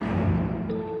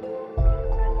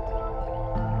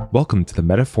Welcome to the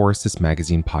Metaphorosis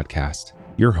Magazine podcast,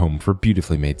 your home for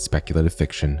beautifully made speculative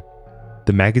fiction.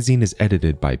 The magazine is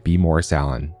edited by B. Morris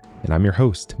Allen, and I'm your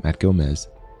host, Matt Gomez.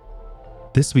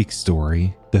 This week's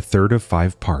story, the third of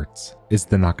 5 parts, is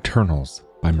The Nocturnals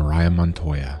by Mariah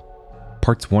Montoya.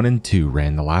 Parts 1 and 2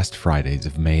 ran the last Fridays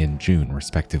of May and June,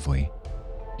 respectively.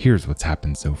 Here's what's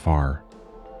happened so far.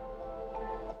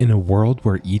 In a world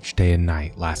where each day and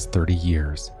night lasts 30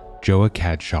 years, Joa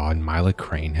Cadshaw and Mila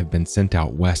Crane have been sent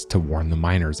out west to warn the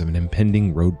miners of an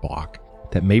impending roadblock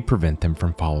that may prevent them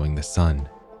from following the sun.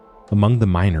 Among the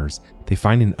miners, they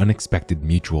find an unexpected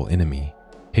mutual enemy,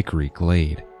 Hickory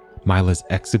Glade, Mila's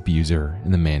ex-abuser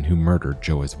and the man who murdered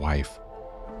Joa's wife.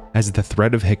 As the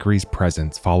threat of Hickory's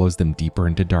presence follows them deeper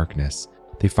into darkness,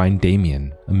 they find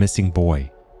Damien, a missing boy,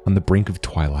 on the brink of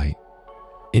twilight.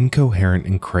 Incoherent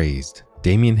and crazed,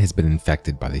 Damien has been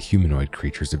infected by the humanoid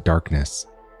creatures of darkness,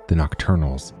 the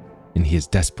Nocturnals, and he is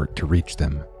desperate to reach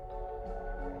them.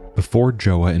 Before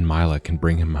Joa and Mila can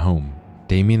bring him home,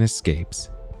 Damien escapes,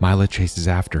 Mila chases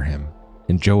after him,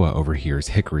 and Joa overhears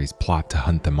Hickory's plot to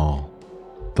hunt them all.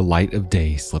 The light of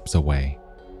day slips away.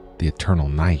 The eternal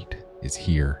night is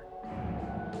here.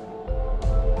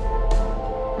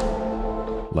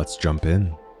 Let's jump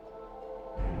in.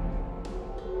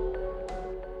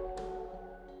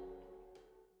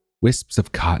 Wisps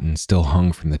of cotton still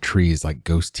hung from the trees like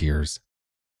ghost tears.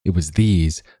 It was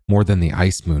these, more than the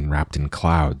ice moon wrapped in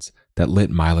clouds, that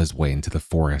lit Mila's way into the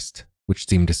forest, which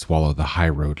seemed to swallow the high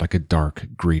road like a dark,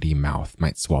 greedy mouth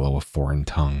might swallow a foreign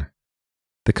tongue.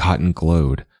 The cotton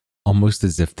glowed, almost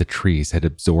as if the trees had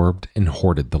absorbed and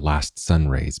hoarded the last sun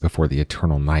rays before the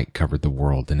eternal night covered the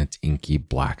world in its inky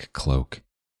black cloak.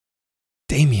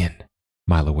 "Damien,"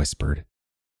 Mila whispered.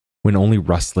 When only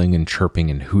rustling and chirping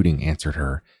and hooting answered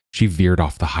her, she veered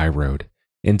off the high road,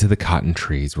 into the cotton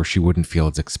trees where she wouldn't feel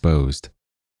as exposed,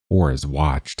 or as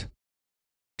watched.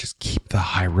 "Just keep the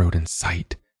high road in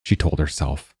sight," she told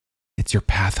herself. "It's your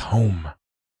path home."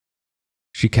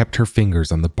 She kept her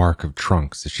fingers on the bark of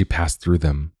trunks as she passed through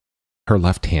them. Her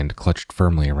left hand clutched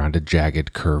firmly around a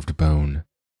jagged, curved bone.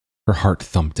 Her heart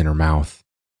thumped in her mouth.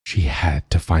 She had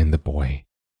to find the boy.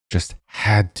 Just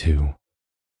had to.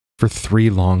 For 3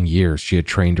 long years, she had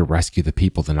trained to rescue the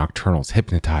people the Nocturnals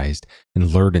hypnotized and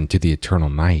lured into the eternal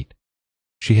night.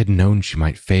 She had known she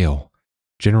might fail.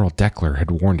 General Deckler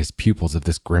had warned his pupils of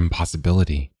this grim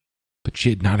possibility, but she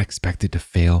had not expected to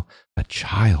fail a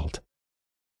child.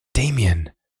 "Damien!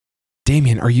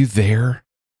 Damien, are you there?"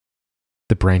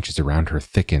 The branches around her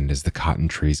thickened as the cotton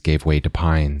trees gave way to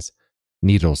pines.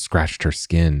 Needles scratched her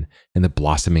skin, and the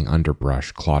blossoming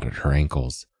underbrush clawed at her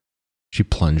ankles. She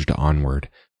plunged onward,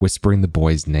 whispering the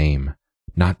boy's name,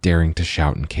 not daring to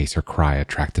shout in case her cry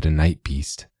attracted a night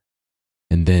beast.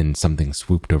 And then something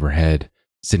swooped overhead,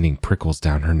 sending prickles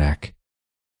down her neck.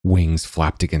 Wings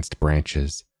flapped against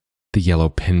branches. The yellow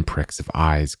pinpricks of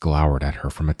eyes glowered at her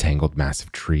from a tangled mass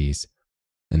of trees.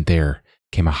 And there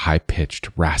came a high-pitched,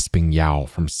 rasping yowl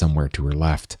from somewhere to her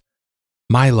left.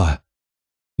 "Mila!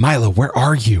 Mila, where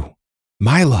are you?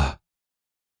 Mila!"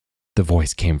 The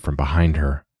voice came from behind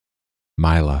her.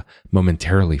 Mila,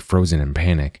 momentarily frozen in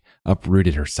panic,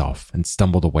 uprooted herself and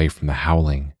stumbled away from the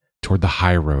howling, toward the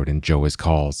high road and Joa's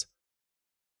calls.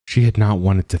 She had not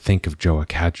wanted to think of Joa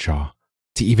Cadshaw,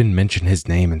 to even mention his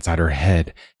name inside her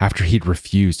head after he'd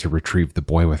refused to retrieve the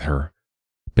boy with her.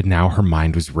 But now her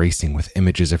mind was racing with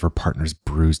images of her partner's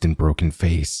bruised and broken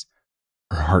face.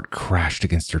 Her heart crashed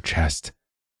against her chest.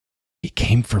 "He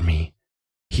came for me.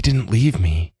 He didn't leave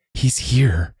me. He's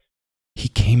here. He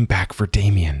came back for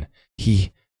Damien.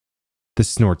 The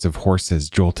snorts of horses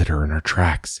jolted her in her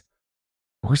tracks.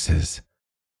 Horses?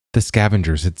 The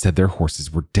scavengers had said their horses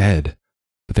were dead,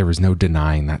 but there was no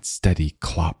denying that steady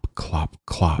clop, clop,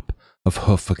 clop of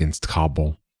hoof against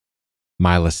cobble.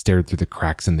 Mila stared through the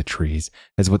cracks in the trees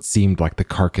as what seemed like the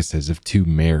carcasses of 2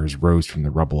 mares rose from the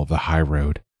rubble of the high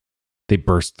road. They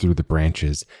burst through the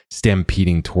branches,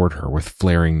 stampeding toward her with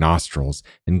flaring nostrils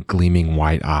and gleaming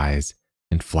white eyes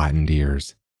and flattened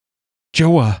ears.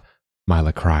 "Joa!"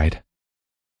 Mila cried.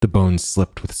 The bones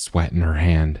slipped with sweat in her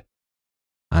hand.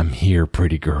 "I'm here,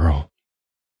 pretty girl."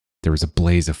 There was a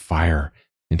blaze of fire,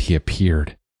 and he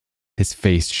appeared, his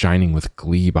face shining with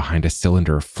glee behind a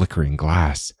cylinder of flickering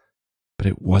glass. But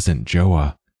it wasn't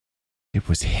Joa. It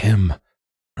was him,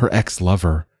 her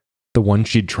ex-lover, the one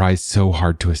she'd tried so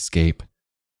hard to escape.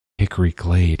 Hickory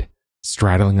Glade,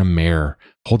 straddling a mare,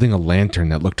 holding a lantern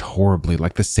that looked horribly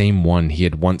like the same one he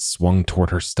had once swung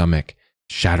toward her stomach,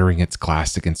 shattering its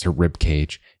glass against her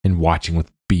ribcage and watching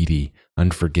with beady,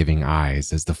 unforgiving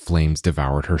eyes as the flames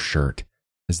devoured her shirt,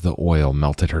 as the oil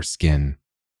melted her skin,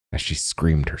 as she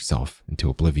screamed herself into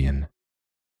oblivion.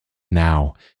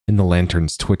 Now, in the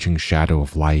lantern's twitching shadow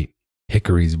of light,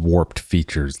 Hickory's warped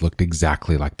features looked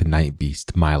exactly like the night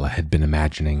beast Mila had been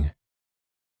imagining.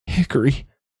 "Hickory,"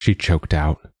 she choked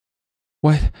out.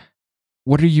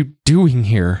 What are you doing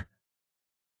here?"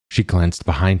 She glanced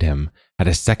behind him at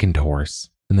a second horse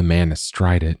and the man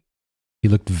astride it. He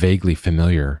looked vaguely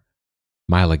familiar.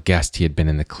 Mila guessed he had been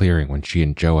in the clearing when she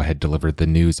and Joa had delivered the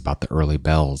news about the early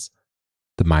bells.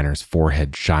 The miner's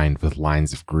forehead shined with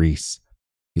lines of grease.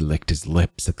 He licked his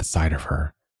lips at the sight of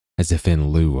her, as if in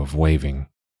lieu of waving.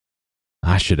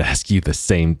 "I should ask you the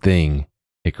same thing,"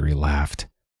 Hickory laughed.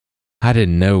 "I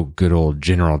didn't know good old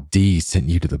General D sent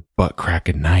you to the butt crack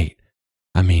of night.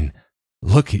 I mean,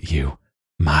 look at you,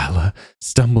 Mila,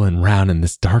 stumbling round in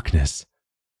this darkness.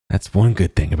 That's one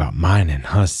good thing about mining,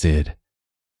 huh, Sid?"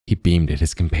 He beamed at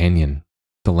his companion.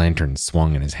 The lantern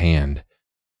swung in his hand.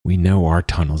 "We know our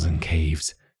tunnels and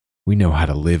caves. We know how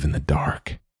to live in the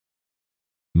dark."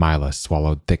 Mila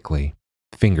swallowed thickly,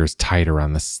 fingers tight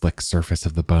around the slick surface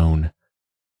of the bone.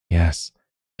 Yes,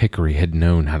 Hickory had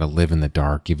known how to live in the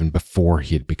dark even before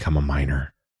he had become a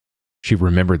miner. She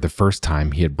remembered the first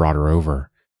time he had brought her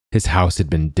over. His house had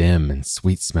been dim and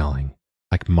sweet-smelling,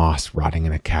 like moss rotting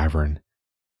in a cavern.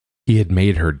 He had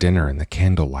made her dinner in the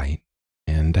candlelight,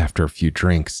 and after a few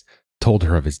drinks, told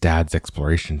her of his dad's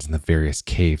explorations in the various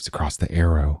caves across the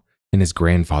Arrow and his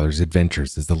grandfather's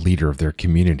adventures as the leader of their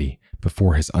community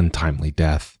before his untimely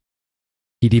death.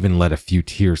 He'd even let a few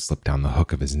tears slip down the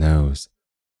hook of his nose.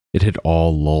 It had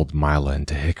all lulled Mila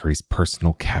into Hickory's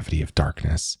personal cavity of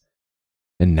darkness.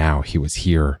 And now he was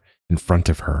here, in front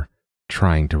of her,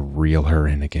 trying to reel her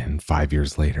in again 5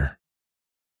 years later.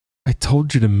 "I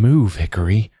told you to move,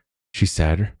 Hickory," she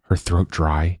said, her throat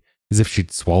dry, as if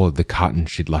she'd swallowed the cotton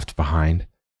she'd left behind.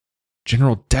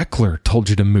 "General Deckler told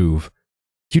you to move.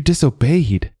 You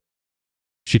disobeyed."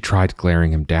 She tried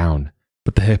glaring him down,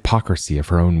 but the hypocrisy of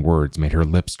her own words made her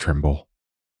lips tremble.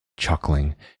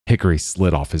 Chuckling, Hickory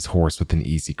slid off his horse with an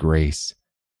easy grace.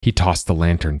 He tossed the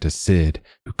lantern to Sid,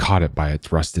 who caught it by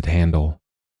its rusted handle.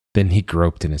 Then he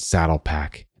groped in his saddle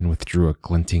pack and withdrew a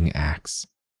glinting axe.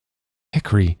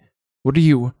 "Hickory, what are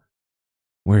you—"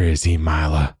 "Where is he,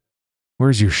 Mila?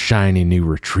 Where's your shiny new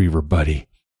retriever buddy?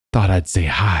 Thought I'd say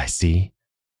hi, see?"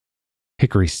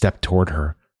 Hickory stepped toward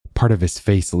her, part of his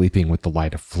face leaping with the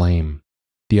light of flame,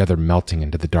 the other melting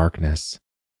into the darkness.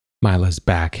 Mila's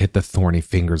back hit the thorny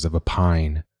fingers of a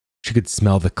pine. She could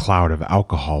smell the cloud of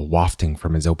alcohol wafting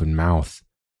from his open mouth.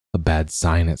 A bad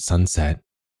sign at sunset,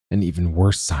 an even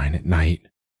worse sign at night.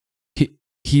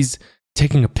 He's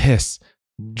taking a piss.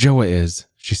 Joa is,"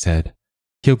 she said.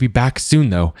 "He'll be back soon,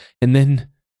 though, and then—"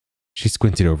 She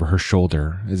squinted over her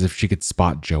shoulder as if she could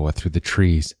spot Joa through the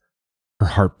trees. Her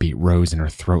heartbeat rose in her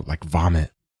throat like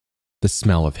vomit. The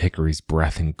smell of Hickory's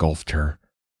breath engulfed her.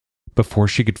 Before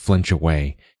she could flinch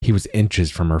away, he was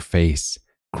inches from her face,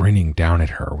 grinning down at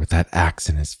her with that axe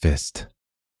in his fist.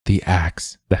 The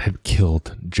axe that had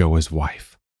killed Joa's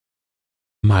wife.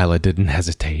 Mila didn't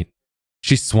hesitate.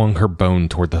 She swung her bone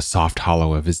toward the soft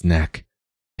hollow of his neck.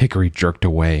 Hickory jerked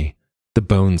away. The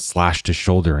bone slashed his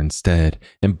shoulder instead,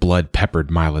 and blood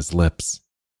peppered Mila's lips.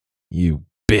 "You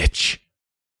bitch!"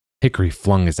 Hickory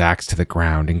flung his axe to the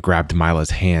ground and grabbed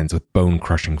Mila's hands with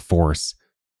bone-crushing force.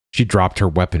 She dropped her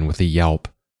weapon with a yelp.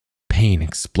 Pain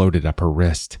exploded up her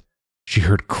wrist. She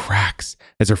heard cracks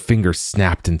as her fingers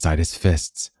snapped inside his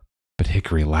fists. But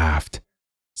Hickory laughed.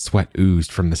 Sweat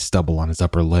oozed from the stubble on his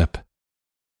upper lip.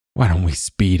 "Why don't we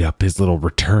speed up his little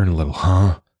return a little,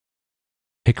 huh?"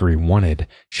 Hickory wanted,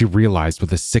 she realized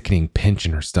with a sickening pinch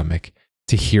in her stomach,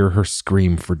 to hear her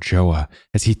scream for Joa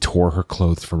as he tore her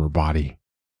clothes from her body.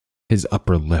 His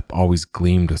upper lip always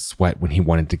gleamed with sweat when he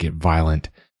wanted to get violent,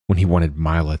 when he wanted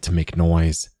Mila to make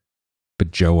noise.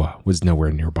 But Joa was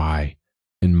nowhere nearby,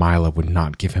 and Mila would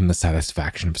not give him the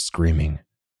satisfaction of screaming.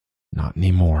 Not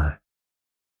anymore.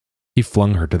 He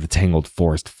flung her to the tangled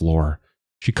forest floor.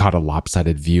 She caught a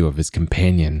lopsided view of his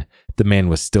companion. The man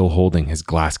was still holding his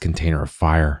glass container of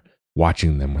fire,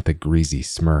 watching them with a greasy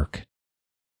smirk.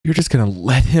 "You're just gonna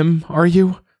let him, are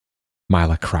you?"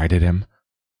 Mila cried at him.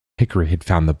 Hickory had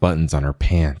found the buttons on her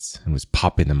pants and was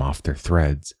popping them off their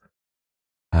threads.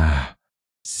 "Ah,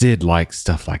 Sid likes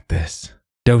stuff like this.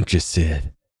 Don't you,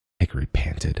 Sid?" Hickory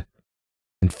panted.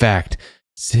 "In fact,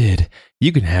 Sid,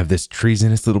 you can have this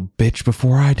treasonous little bitch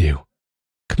before I do.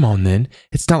 Come on then,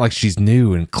 it's not like she's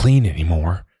new and clean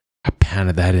anymore. I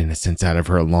pounded that innocence out of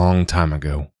her a long time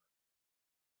ago."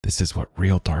 This is what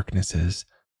real darkness is,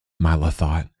 Mila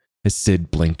thought, as Sid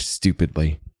blinked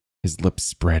stupidly, his lips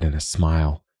spread in a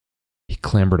smile. He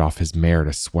clambered off his mare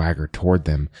to swagger toward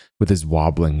them with his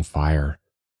wobbling fire.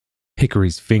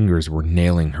 Hickory's fingers were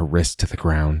nailing her wrist to the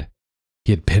ground.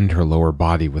 He had pinned her lower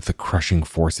body with the crushing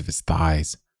force of his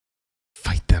thighs.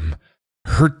 Fight them,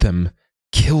 hurt them,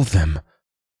 kill them,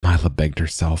 Mila begged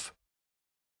herself.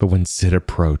 But when Sid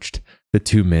approached, the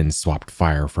two men swapped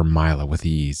fire for Mila with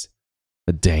ease.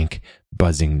 A dank,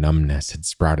 buzzing numbness had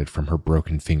sprouted from her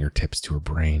broken fingertips to her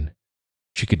brain.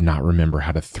 She could not remember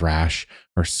how to thrash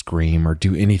or scream or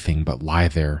do anything but lie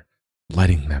there,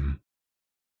 letting them.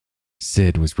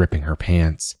 Sid was ripping her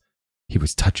pants. He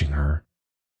was touching her.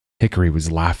 Hickory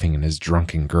was laughing in his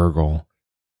drunken gurgle.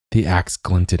 The axe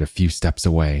glinted a few steps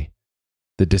away.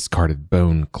 The discarded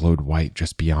bone glowed white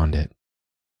just beyond it.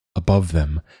 Above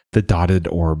them, the dotted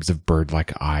orbs of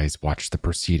bird-like eyes watched the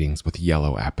proceedings with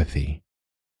yellow apathy.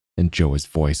 And Joa's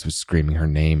voice was screaming her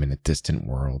name in a distant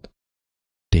world.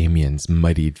 Damien's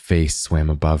muddied face swam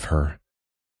above her.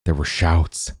 There were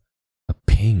shouts. A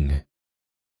ping.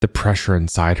 The pressure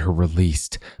inside her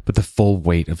released, but the full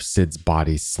weight of Sid's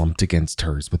body slumped against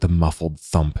hers with a muffled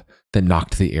thump that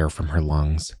knocked the air from her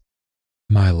lungs.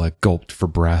 Mila gulped for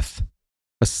breath.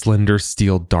 A slender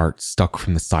steel dart stuck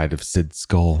from the side of Sid's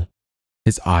skull.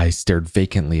 His eyes stared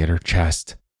vacantly at her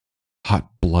chest. Hot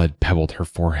blood pebbled her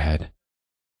forehead.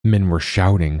 Men were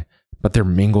shouting, but their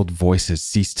mingled voices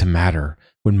ceased to matter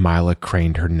when Mila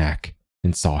craned her neck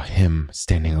and saw him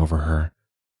standing over her.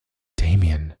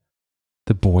 Damien,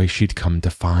 the boy she'd come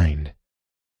to find.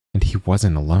 And he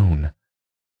wasn't alone.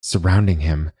 Surrounding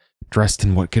him, dressed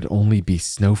in what could only be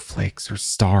snowflakes or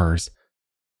stars,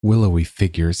 willowy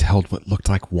figures held what looked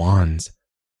like wands,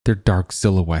 their dark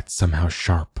silhouettes somehow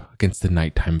sharp against the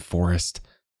nighttime forest,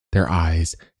 their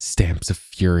eyes stamps of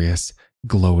furious,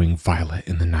 glowing violet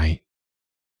in the night.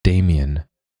 Damien,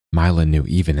 Mila knew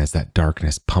even as that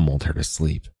darkness pummeled her to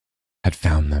sleep, had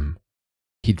found them.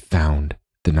 He'd found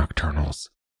the Nocturnals.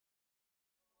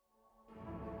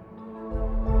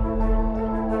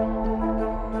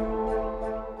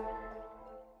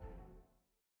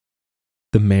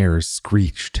 The mares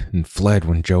screeched and fled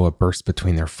when Joa burst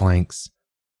between their flanks.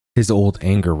 His old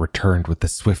anger returned with the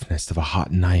swiftness of a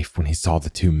hot knife when he saw the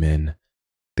two men.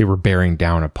 They were bearing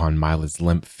down upon Mila's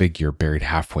limp figure buried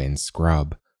halfway in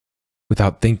scrub.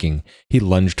 Without thinking, he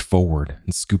lunged forward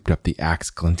and scooped up the axe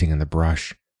glinting in the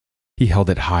brush. He held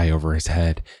it high over his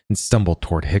head and stumbled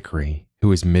toward Hickory, who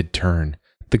was mid-turn,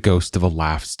 the ghost of a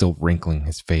laugh still wrinkling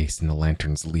his face in the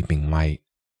lantern's leaping light.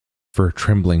 For a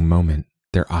trembling moment,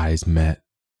 their eyes met.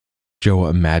 Joa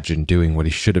imagined doing what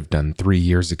he should have done 3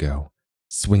 years ago,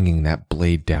 swinging that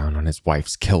blade down on his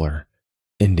wife's killer,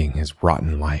 ending his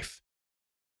rotten life.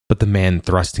 But the man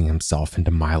thrusting himself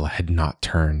into Mila had not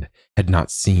turned, had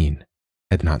not seen,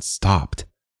 had not stopped,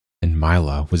 and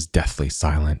Mila was deathly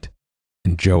silent,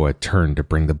 and Joa turned to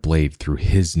bring the blade through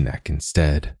his neck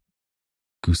instead.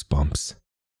 Goosebumps.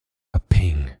 A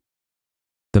ping.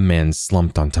 The man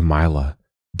slumped onto Mila,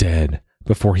 dead,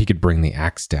 before he could bring the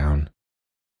axe down.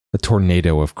 A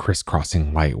tornado of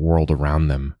crisscrossing light whirled around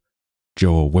them.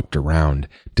 Joa whipped around,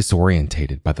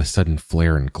 disorientated by the sudden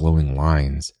flare and glowing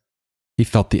lines. He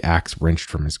felt the axe wrenched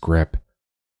from his grip.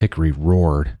 Hickory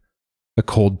roared. A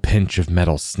cold pinch of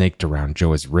metal snaked around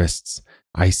Joa's wrists.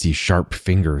 Icy, sharp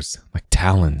fingers, like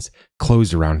talons,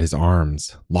 closed around his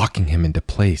arms, locking him into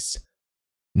place.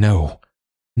 No,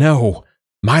 no,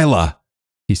 Mila!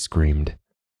 He screamed.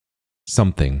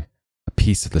 Something, a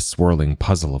piece of the swirling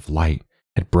puzzle of light,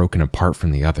 had broken apart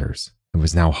from the others and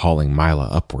was now hauling Mila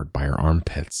upward by her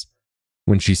armpits.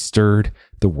 When she stirred,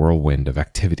 the whirlwind of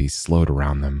activity slowed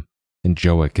around them, and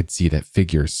Joa could see that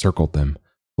figures circled them,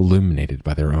 illuminated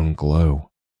by their own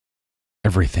glow.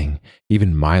 Everything,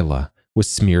 even Mila, was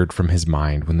smeared from his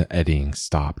mind when the eddying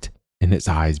stopped, and his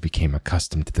eyes became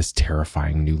accustomed to this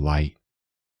terrifying new light.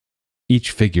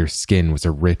 Each figure's skin was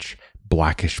a rich,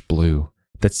 blackish blue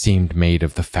that seemed made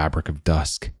of the fabric of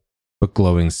dusk, but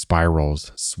glowing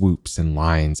spirals, swoops, and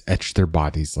lines etched their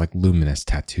bodies like luminous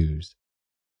tattoos.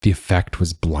 The effect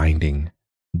was blinding,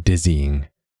 dizzying.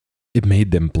 It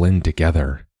made them blend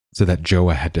together, so that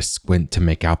Joa had to squint to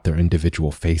make out their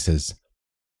individual faces.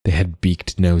 They had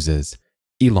beaked noses,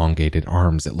 elongated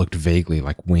arms that looked vaguely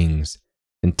like wings,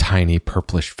 and tiny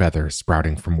purplish feathers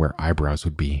sprouting from where eyebrows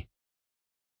would be.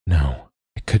 No,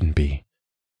 it couldn't be.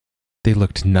 They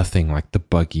looked nothing like the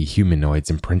buggy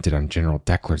humanoids imprinted on General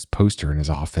Deckler's poster in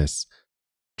his office.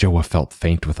 Joa felt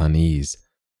faint with unease.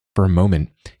 For a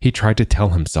moment, he tried to tell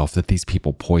himself that these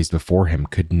people poised before him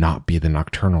could not be the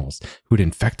Nocturnals who'd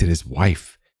infected his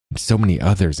wife and so many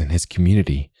others in his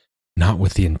community, not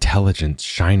with the intelligence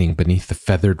shining beneath the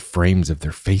feathered frames of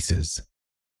their faces.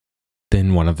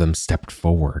 Then one of them stepped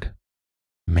forward.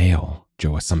 Male,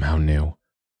 Joa somehow knew.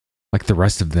 Like the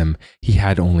rest of them, he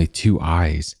had only 2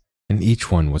 eyes, and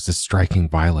each one was a striking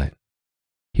violet.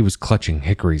 He was clutching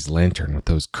Hickory's lantern with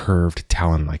those curved,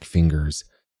 talon-like fingers,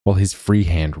 while his free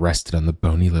hand rested on the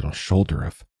bony little shoulder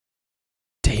of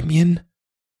Damien?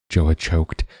 Joa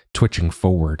choked, twitching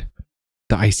forward.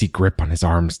 The icy grip on his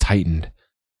arms tightened.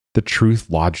 The truth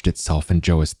lodged itself in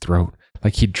Joa's throat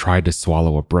like he'd tried to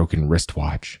swallow a broken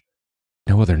wristwatch.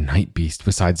 No other night beast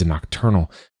besides a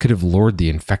nocturnal could have lured the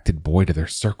infected boy to their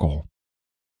circle.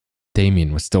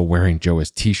 Damien was still wearing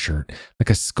Joa's t-shirt like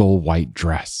a skull-white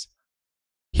dress.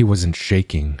 He wasn't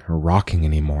shaking or rocking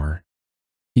anymore.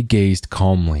 He gazed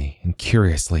calmly and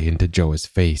curiously into Joa's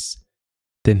face.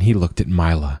 Then he looked at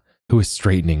Mila, who was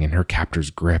straightening in her captor's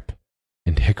grip,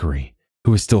 and Hickory,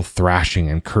 who was still thrashing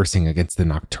and cursing against the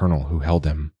nocturnal who held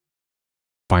him.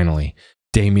 Finally,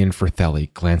 Damien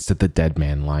Frathelli glanced at the dead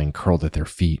man lying curled at their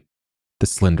feet, the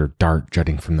slender dart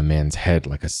jutting from the man's head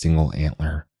like a single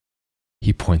antler.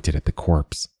 He pointed at the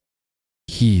corpse.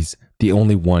 He's the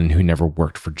only one who never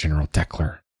worked for General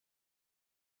Dekler.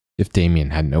 If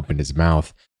Damien hadn't opened his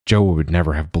mouth, Joa would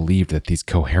never have believed that these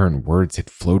coherent words had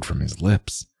flowed from his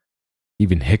lips.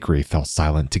 Even Hickory fell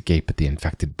silent to gape at the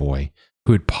infected boy,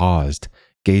 who had paused,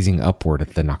 gazing upward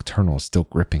at the nocturnal still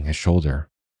gripping his shoulder.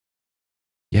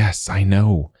 "Yes, I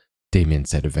know," Damien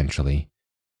said eventually.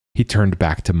 He turned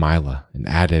back to Mila and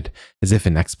added, as if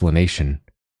in explanation,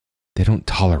 "They don't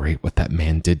tolerate what that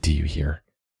man did to you here.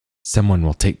 Someone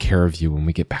will take care of you when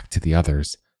we get back to the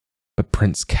others. But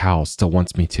Prince Cal still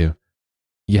wants me to."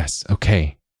 "Yes,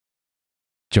 okay."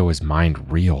 Joa's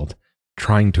mind reeled,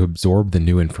 trying to absorb the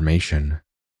new information.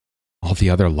 All the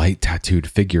other light-tattooed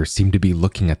figures seemed to be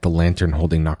looking at the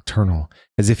lantern-holding nocturnal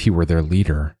as if he were their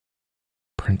leader.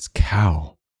 Prince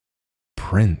Cal.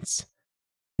 Prince.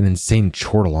 An insane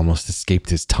chortle almost escaped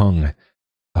his tongue.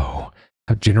 Oh,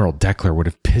 how General Dekler would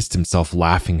have pissed himself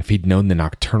laughing if he'd known the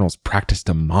nocturnals practiced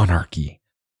a monarchy.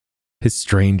 His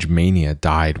strange mania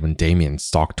died when Damien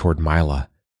stalked toward Mila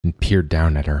and peered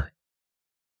down at her.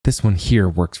 "This one here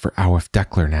works for Awif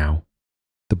Dekler now,"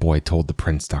 the boy told the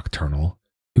Prince Nocturnal,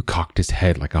 who cocked his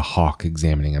head like a hawk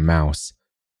examining a mouse.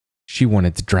 "She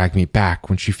wanted to drag me back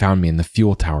when she found me in the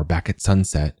fuel tower back at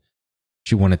sunset.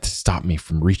 She wanted to stop me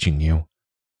from reaching you."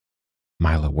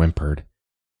 Mila whimpered.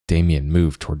 Damien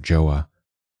moved toward Joa.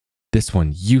 "This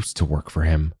one used to work for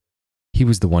him. He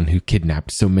was the one who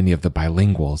kidnapped so many of the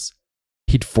bilinguals.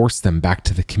 He'd forced them back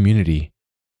to the community,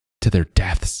 to their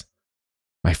deaths.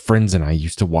 My friends and I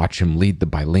used to watch him lead the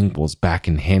bilinguals back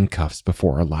in handcuffs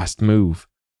before our last move."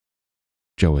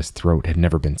 Joa's throat had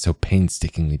never been so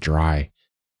painstakingly dry.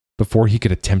 Before he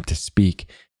could attempt to speak,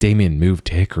 Damien moved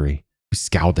to Hickory, who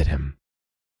scowled at him.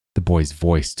 The boy's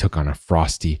voice took on a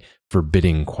frosty,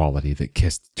 forbidding quality that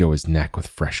kissed Joa's neck with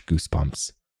fresh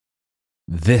goosebumps.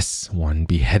 "This one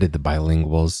beheaded the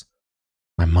bilinguals.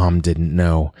 My mom didn't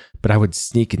know, but I would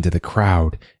sneak into the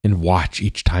crowd and watch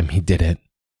each time he did it.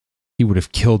 He would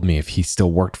have killed me if he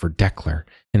still worked for Dekler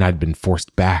and I'd been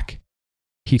forced back.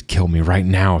 He'd kill me right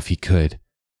now if he could.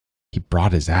 He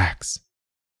brought his axe."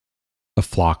 A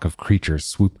flock of creatures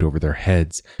swooped over their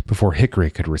heads before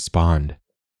Hickory could respond.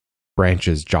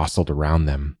 Branches jostled around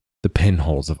them. The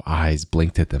pinholes of eyes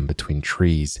blinked at them between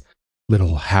trees,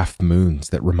 little half-moons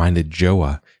that reminded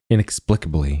Joa,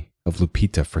 inexplicably, of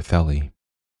Lupita Frathelli.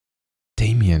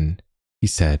 "Damien," he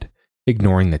said,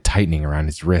 ignoring the tightening around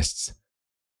his wrists.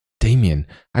 "Damien,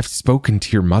 I've spoken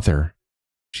to your mother.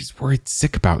 She's worried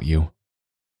sick about you.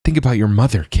 Think about your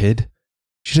mother, kid.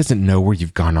 She doesn't know where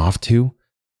you've gone off to.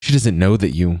 She doesn't know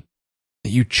that you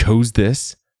chose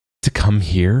this, to come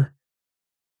here."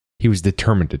 He was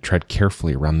determined to tread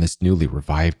carefully around this newly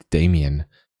revived Damien,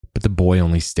 but the boy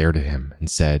only stared at him and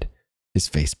said, his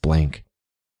face blank,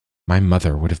 "My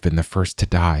mother would have been the first to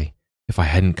die if I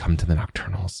hadn't come to the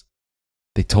Nocturnals.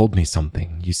 They told me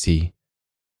something, you see,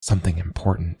 something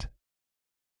important."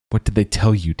 "What did they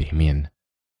tell you, Damien?"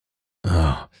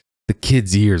 "Oh, the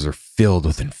kid's ears are filled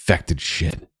with infected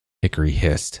shit," Hickory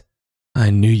hissed. "I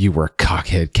knew you were a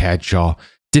cockhead, Cadshaw.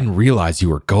 Didn't realize you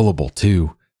were gullible,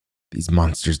 too. These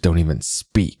monsters don't even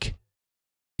speak."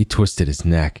 He twisted his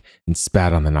neck and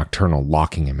spat on the Nocturnal,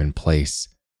 locking him in place.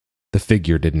 The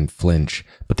figure didn't flinch,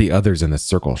 but the others in the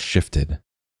circle shifted.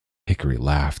 Hickory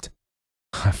laughed.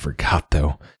 "I forgot,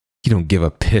 though. You don't give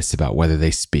a piss about whether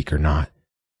they speak or not.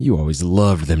 You always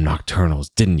loved them Nocturnals,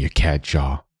 didn't you,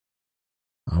 Cadshaw?"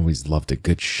 "I always loved a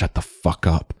good shut the fuck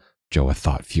up," Joa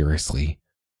thought furiously.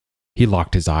 He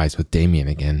locked his eyes with Damien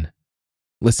again.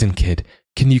 "Listen, kid,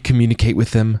 can you communicate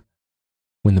with them?"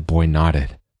 When the boy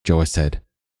nodded, Joa said,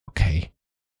 "Okay,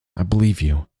 I believe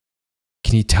you.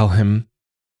 Can you tell him,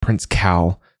 Prince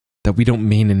Cal, that we don't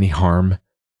mean any harm?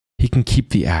 He can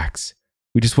keep the axe.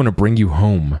 We just want to bring you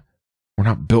home. We're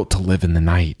not built to live in the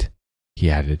night." he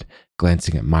added,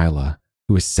 glancing at Mila,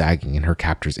 who was sagging in her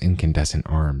captor's incandescent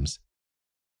arms.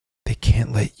 They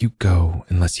can't let you go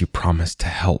unless you promise to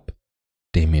help,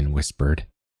 Damien whispered.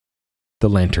 The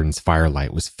lantern's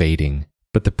firelight was fading,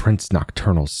 but the Prince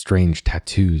Nocturnal's strange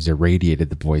tattoos irradiated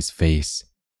the boy's face.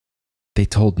 They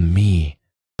told me,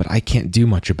 but I can't do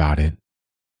much about it.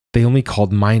 They only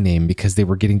called my name because they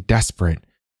were getting desperate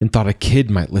and thought a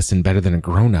kid might listen better than a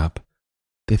grown-up.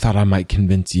 They thought I might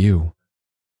convince you.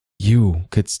 You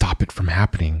could stop it from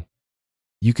happening.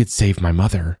 You could save my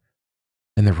mother,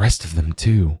 and the rest of them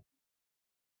too.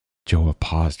 Joa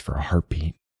paused for a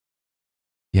heartbeat.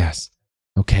 Yes,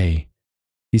 okay,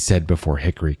 he said before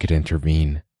Hickory could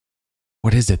intervene.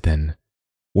 What is it then?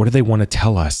 What do they want to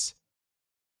tell us?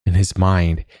 In his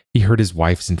mind, he heard his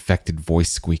wife's infected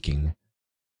voice squeaking.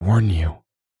 Warn you.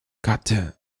 Got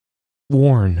to.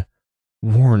 Warn.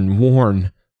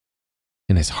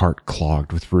 And his heart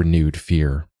clogged with renewed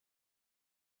fear.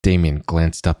 Damien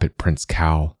glanced up at Prince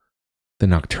Cal. The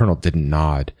Nocturnal didn't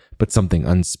nod, but something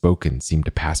unspoken seemed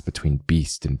to pass between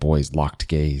beast and boy's locked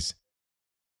gaze.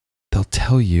 They'll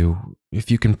tell you if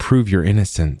you can prove your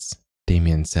innocence,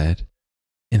 Damien said.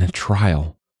 In a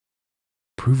trial.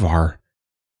 Prove our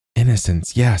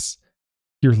innocence, yes.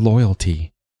 Your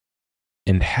loyalty.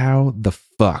 And how the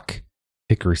fuck,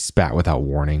 Hickory spat without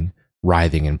warning,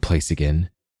 writhing in place again,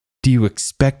 do you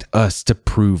expect us to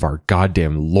prove our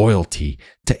goddamn loyalty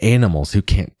to animals who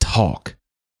can't talk?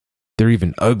 They're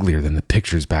even uglier than the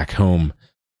pictures back home.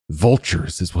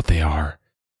 Vultures is what they are.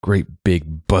 Great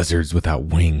big buzzards without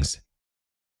wings.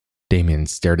 Damien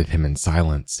stared at him in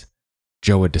silence.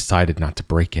 Joa decided not to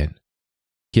break it.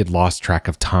 He had lost track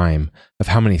of time, of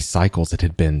how many cycles it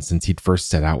had been since he'd first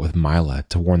set out with Mila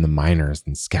to warn the miners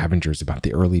and scavengers about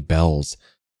the early bells.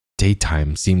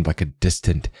 Daytime seemed like a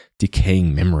distant,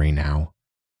 decaying memory now.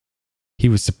 He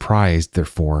was surprised,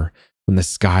 therefore, when the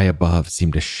sky above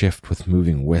seemed to shift with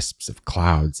moving wisps of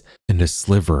clouds and a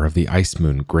sliver of the ice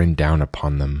moon grinned down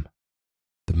upon them.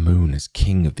 The moon is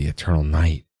king of the eternal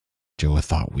night, Joa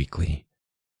thought weakly.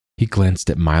 He glanced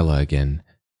at Mila again,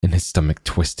 and his stomach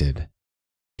twisted.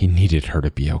 He needed her to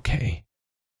be okay.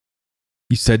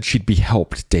 You said she'd be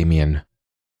helped, Damien,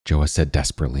 Joa said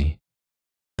desperately.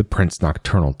 The Prince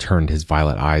Nocturnal turned his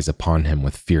violet eyes upon him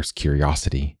with fierce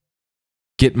curiosity.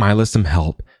 Get Mila some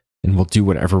help, and we'll do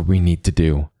whatever we need to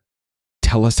do.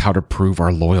 Tell us how to prove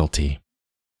our loyalty.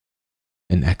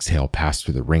 An exhale passed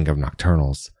through the ring of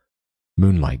Nocturnals.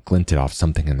 Moonlight glinted off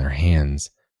something in their hands,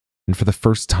 and for the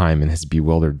first time in his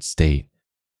bewildered state,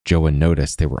 Joa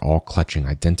noticed they were all clutching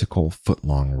identical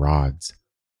foot-long rods.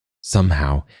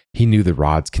 Somehow, he knew the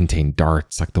rods contained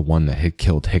darts like the one that had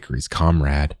killed Hickory's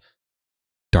comrade.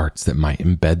 Darts that might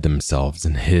embed themselves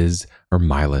in his or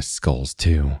Mila's skulls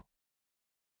too.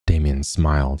 Damien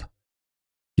smiled.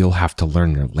 You'll have to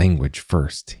learn their language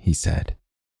first, he said.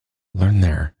 Learn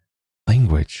their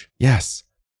language, yes.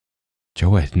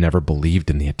 Joa had never believed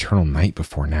in the eternal night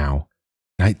before now.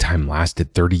 Nighttime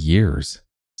lasted 30 years,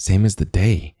 same as the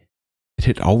day. It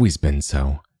had always been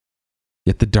so.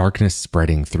 Yet the darkness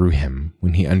spreading through him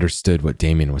when he understood what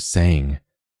Damien was saying,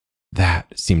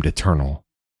 that seemed eternal,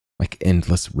 like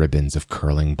endless ribbons of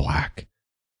curling black.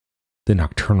 The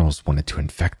Nocturnals wanted to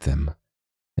infect them,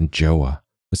 and Joa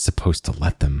was supposed to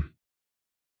let them.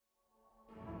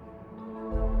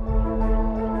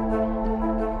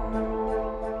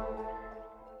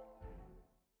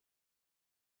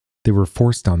 They were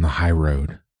forced on the high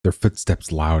road, their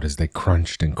footsteps loud as they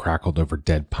crunched and crackled over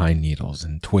dead pine needles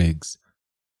and twigs.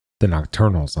 The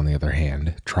Nocturnals, on the other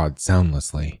hand, trod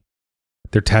soundlessly.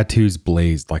 Their tattoos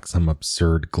blazed like some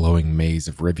absurd glowing maze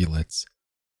of rivulets.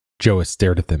 Joa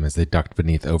stared at them as they ducked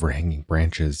beneath overhanging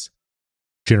branches.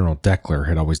 General Deckler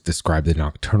had always described the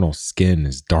nocturnal skin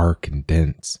as dark and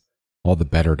dense, all the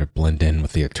better to blend in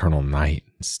with the eternal night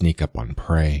and sneak up on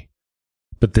prey.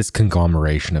 But this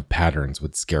conglomeration of patterns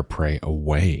would scare prey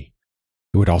away.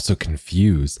 It would also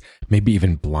confuse, maybe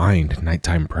even blind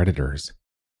nighttime predators.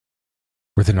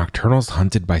 Were the Nocturnals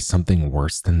hunted by something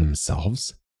worse than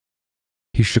themselves?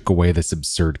 He shook away this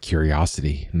absurd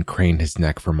curiosity and craned his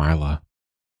neck for Mila.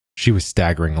 She was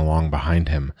staggering along behind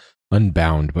him,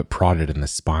 unbound but prodded in the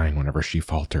spine whenever she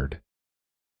faltered.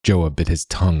 Joa bit his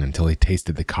tongue until he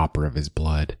tasted the copper of his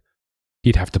blood.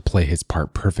 He'd have to play his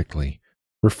part perfectly,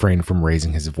 refrain from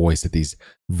raising his voice at these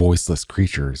voiceless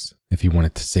creatures if he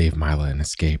wanted to save Mila and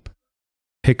escape.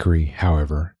 Hickory,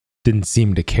 however, didn't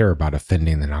seem to care about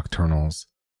offending the Nocturnals.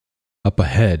 Up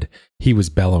ahead, he was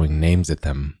bellowing names at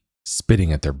them,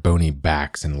 spitting at their bony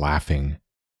backs and laughing.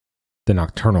 The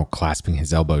Nocturnal clasping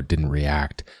his elbow didn't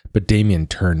react, but Damien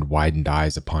turned widened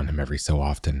eyes upon him every so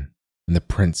often, and the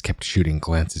prince kept shooting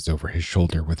glances over his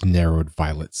shoulder with narrowed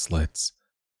violet slits.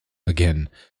 Again,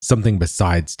 something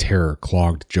besides terror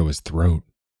clogged Joa's throat.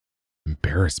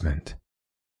 Embarrassment.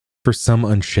 For some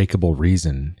unshakable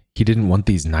reason, he didn't want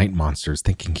these night monsters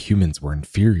thinking humans were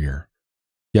inferior.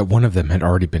 Yet one of them had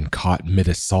already been caught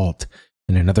mid-assault,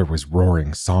 and another was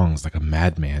roaring songs like a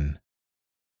madman.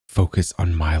 Focus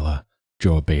on Mila,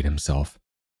 Joa bade himself.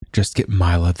 Just get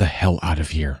Mila the hell out of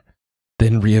here.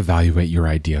 Then reevaluate your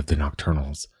idea of the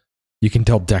Nocturnals. You can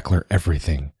tell Dekler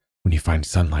everything when you find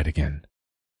sunlight again.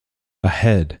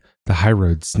 Ahead, the high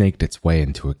road snaked its way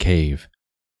into a cave.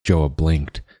 Joa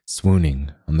blinked,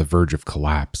 swooning, on the verge of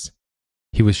collapse.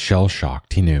 He was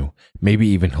shell-shocked, he knew, maybe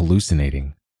even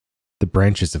hallucinating. The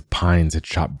branches of pines had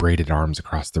shot braided arms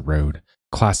across the road,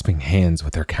 clasping hands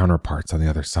with their counterparts on the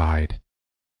other side.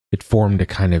 It formed a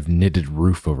kind of knitted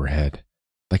roof overhead,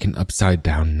 like an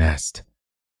upside-down nest.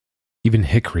 Even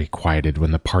Hickory quieted when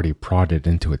the party prodded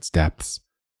into its depths.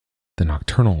 The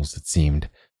Nocturnals, it seemed,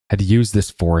 had used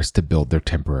this forest to build their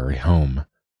temporary home,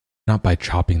 not by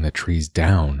chopping the trees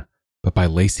down, but by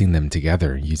lacing them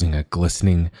together using a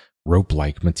glistening,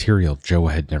 rope-like material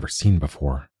Joa had never seen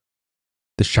before.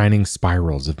 The shining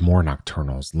spirals of more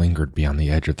Nocturnals lingered beyond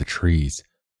the edge of the trees.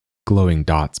 Glowing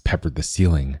dots peppered the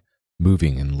ceiling,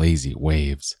 moving in lazy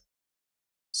waves.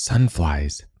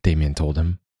 Sunflies, Damien told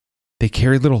him. They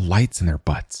carry little lights in their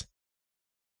butts.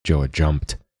 Joa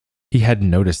jumped. He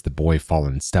hadn't noticed the boy fall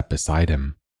in step beside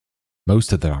him.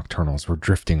 Most of the Nocturnals were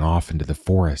drifting off into the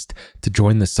forest to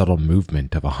join the subtle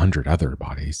movement of 100 other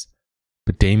bodies.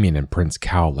 But Damien and Prince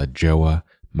Cal led Joa,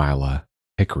 Mila,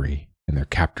 Hickory, and their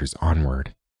captors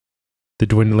onward. The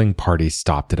dwindling party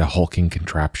stopped at a hulking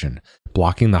contraption,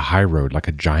 blocking the high road like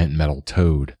a giant metal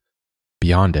toad.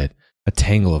 Beyond it, a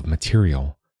tangle of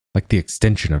material, like the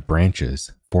extension of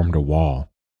branches, formed a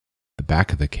wall. The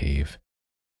back of the cave.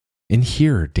 In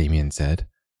here, Damien said.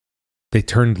 They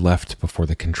turned left before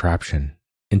the contraption,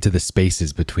 into the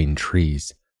spaces between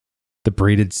trees. The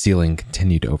braided ceiling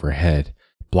continued overhead,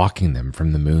 blocking them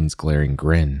from the moon's glaring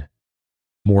grin.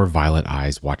 More violet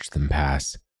eyes watched them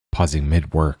pass, pausing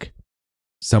mid-work.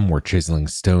 Some were chiseling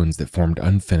stones that formed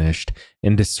unfinished,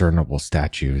 indiscernible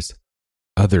statues.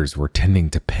 Others were tending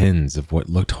to pins of what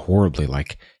looked horribly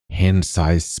like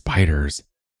hand-sized spiders.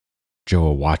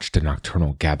 Joa watched a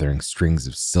Nocturnal gathering strings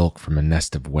of silk from a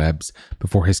nest of webs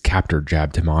before his captor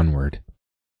jabbed him onward.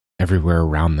 Everywhere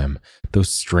around them, those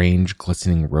strange,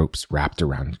 glistening ropes wrapped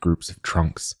around groups of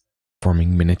trunks,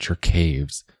 forming miniature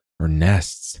caves, or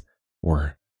nests,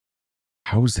 or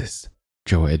houses,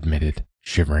 Joa admitted,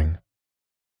 shivering.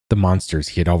 The monsters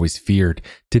he had always feared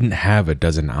didn't have a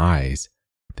dozen eyes.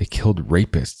 They killed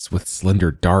rapists with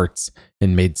slender darts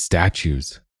and made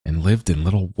statues and lived in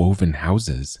little woven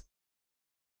houses.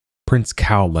 Prince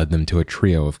Cal led them to a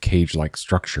trio of cage-like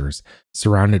structures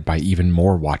surrounded by even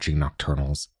more watching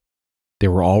Nocturnals. They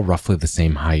were all roughly the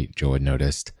same height, Joa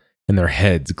noticed, and their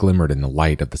heads glimmered in the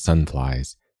light of the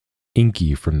sunflies,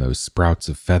 inky from those sprouts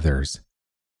of feathers.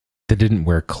 They didn't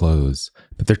wear clothes,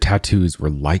 but their tattoos were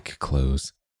like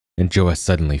clothes, and Joa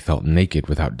suddenly felt naked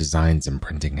without designs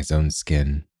imprinting his own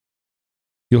skin.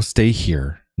 You'll stay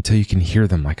here until you can hear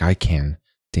them like I can,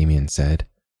 Damien said.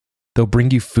 They'll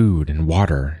bring you food and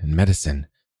water and medicine,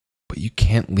 but you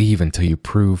can't leave until you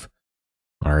prove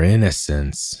our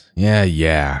innocence.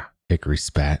 Yeah, Hickory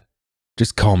spat.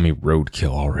 Just call me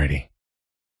roadkill already.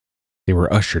 They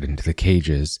were ushered into the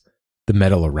cages. The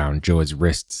metal around Joa's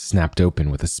wrists snapped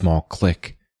open with a small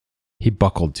click. He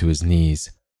buckled to his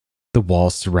knees. The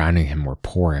walls surrounding him were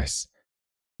porous.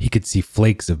 He could see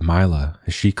flakes of Mila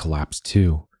as she collapsed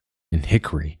too, and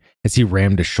Hickory as he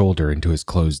rammed a shoulder into his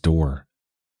closed door.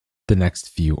 The next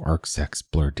few arc sects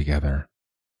blurred together.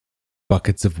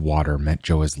 Buckets of water met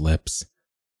Joa's lips.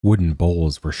 Wooden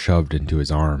bowls were shoved into his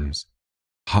arms.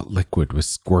 Hot liquid was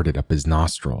squirted up his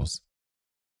nostrils.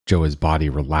 Joa's body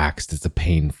relaxed as the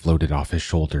pain floated off his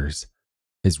shoulders.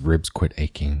 His ribs quit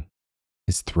aching.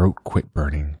 His throat quit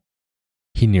burning.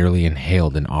 He nearly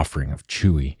inhaled an offering of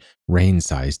chewy,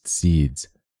 rain-sized seeds,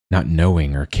 not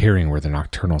knowing or caring where the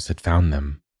Nocturnals had found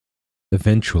them.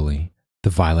 Eventually, the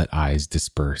violet eyes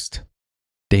dispersed.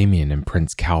 Damien and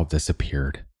Prince Cal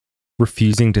disappeared.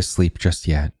 Refusing to sleep just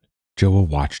yet, Joa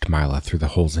watched Mila through the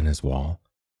holes in his wall.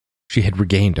 She had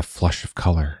regained a flush of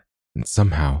color, and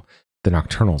somehow the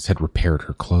Nocturnals had repaired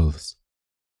her clothes.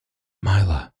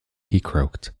 Mila, he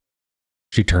croaked.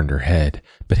 She turned her head,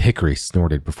 but Hickory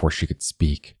snorted before she could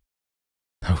speak.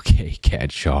 Okay,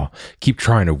 Cadshaw, keep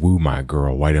trying to woo my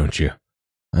girl, why don't you?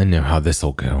 I know how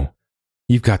this'll go.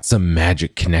 You've got some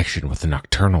magic connection with the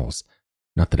Nocturnals.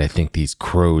 Not that I think these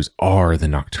crows are the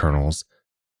Nocturnals.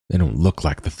 They don't look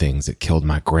like the things that killed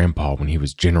my grandpa when he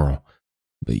was general,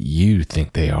 but you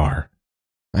think they are.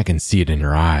 I can see it in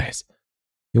your eyes.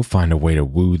 You'll find a way to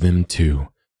woo them too,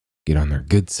 get on their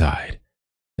good side,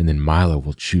 and then Mila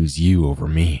will choose you over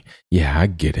me. Yeah, I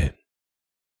get it.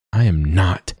 I am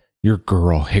not your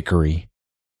girl, Hickory.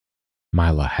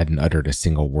 Mila hadn't uttered a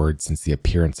single word since the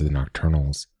appearance of the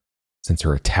Nocturnals, since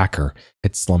her attacker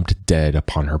had slumped dead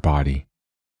upon her body.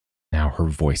 Now her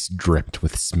voice dripped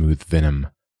with smooth venom.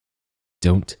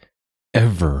 Don't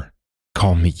ever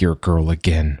call me your girl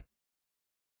again.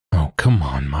 Oh, come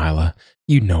on, Mila.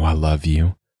 You know I love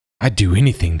you. I'd do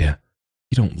anything to...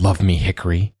 You don't love me,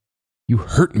 Hickory. You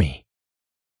hurt me.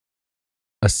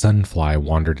 A sunfly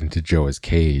wandered into Joa's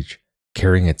cage,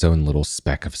 carrying its own little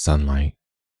speck of sunlight.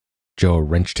 Joa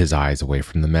wrenched his eyes away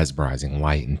from the mesmerizing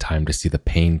light in time to see the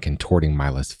pain contorting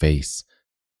Mila's face.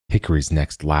 Hickory's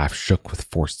next laugh shook with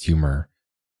forced humor.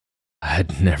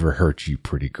 I'd never hurt you,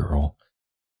 pretty girl.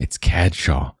 It's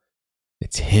Cadshaw.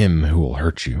 It's him who will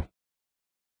hurt you.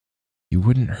 You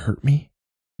wouldn't hurt me?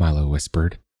 Mila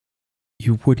whispered.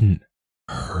 You wouldn't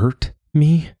hurt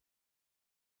me?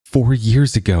 4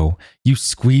 years ago, you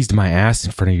squeezed my ass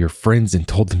in front of your friends and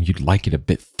told them you'd like it a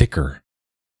bit thicker.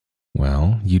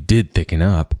 Well, you did thicken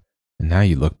up, and now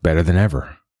you look better than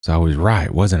ever, so I was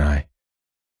right, wasn't I?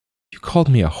 You called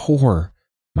me a whore,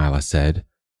 Mila said,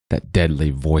 that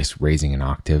deadly voice raising an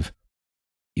octave,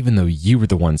 even though you were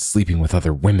the one sleeping with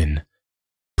other women.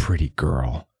 Pretty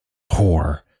girl,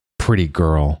 whore, pretty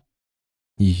girl.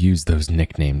 You used those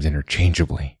nicknames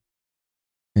interchangeably.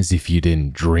 As if you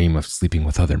didn't dream of sleeping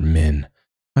with other men.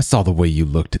 I saw the way you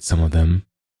looked at some of them.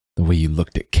 The way you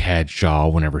looked at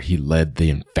Cadshaw whenever he led the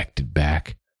infected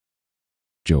back.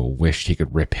 Joe wished he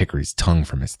could rip Hickory's tongue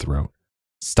from his throat,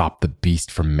 stop the beast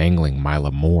from mangling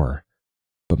Mila more.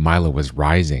 But Mila was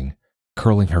rising,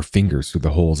 curling her fingers through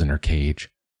the holes in her cage.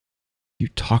 You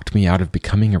talked me out of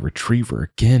becoming a retriever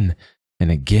again and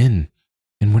again,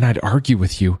 and when I'd argue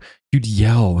with you, you'd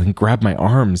yell and grab my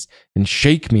arms and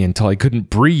shake me until I couldn't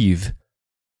breathe.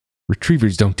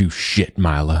 Retrievers don't do shit,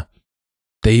 Mila.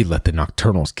 They let the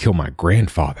Nocturnals kill my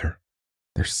grandfather.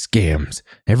 They're scams,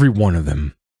 every one of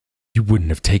them. You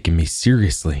wouldn't have taken me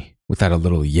seriously without a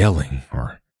little yelling,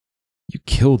 or you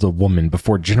killed a woman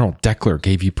before General Deckler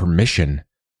gave you permission.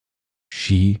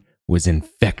 She was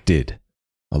infected,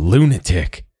 a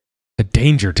lunatic, a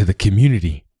danger to the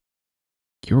community.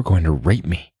 You were going to rape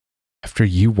me after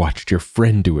you watched your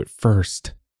friend do it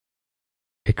first.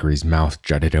 Hickory's mouth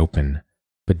jutted open,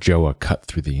 but Joa cut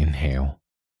through the inhale.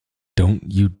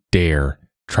 Don't you dare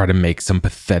try to make some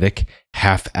pathetic,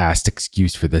 half-assed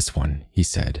excuse for this one, he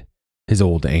said, his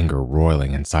old anger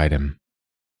roiling inside him.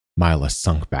 Mila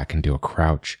sunk back into a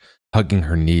crouch, hugging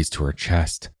her knees to her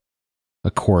chest. A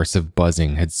chorus of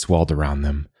buzzing had swelled around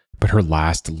them, but her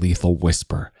last lethal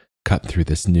whisper cut through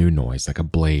this new noise like a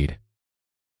blade.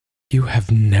 You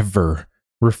have never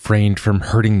refrained from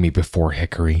hurting me before,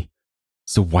 Hickory,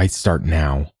 so why start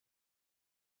now?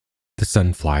 The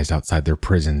sunflies outside their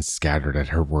prisons scattered at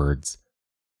her words.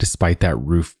 Despite that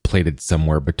roof plated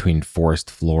somewhere between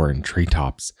forest floor and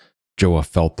treetops, Joa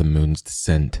felt the moon's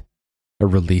descent, a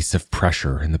release of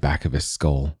pressure in the back of his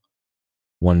skull.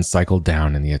 One cycled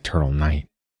down in the eternal night.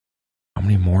 How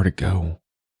many more to go?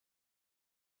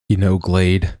 You know,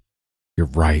 Glade, you're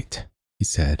right, he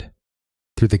said.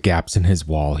 Through the gaps in his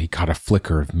wall, he caught a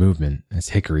flicker of movement as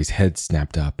Hickory's head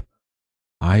snapped up.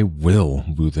 I will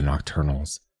woo the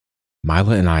Nocturnals.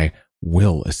 Mila and I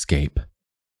will escape.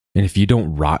 And if you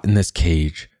don't rot in this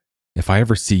cage, if I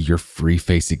ever see your free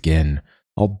face again,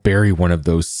 I'll bury one of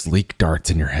those sleek darts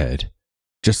in your head,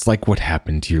 just like what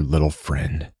happened to your little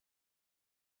friend.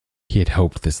 He had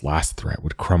hoped this last threat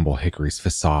would crumble Hickory's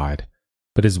facade,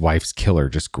 but his wife's killer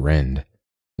just grinned,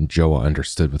 and Joa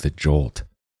understood with a jolt.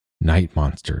 Night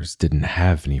monsters didn't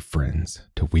have any friends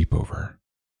to weep over.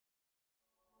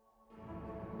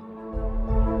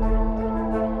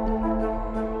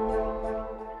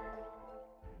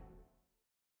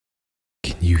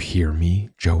 Can you hear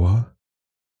me, Joa?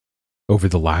 Over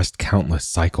the last countless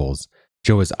cycles,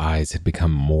 Joa's eyes had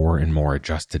become more and more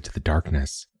adjusted to the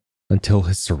darkness, until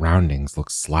his surroundings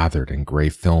looked slathered in gray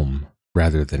film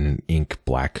rather than an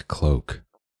ink-black cloak.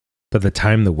 By the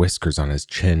time the whiskers on his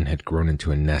chin had grown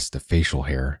into a nest of facial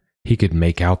hair, he could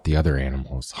make out the other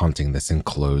animals haunting this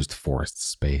enclosed forest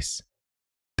space.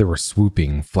 There were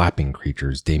swooping, flapping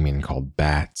creatures Damien called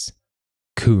bats.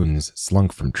 Coons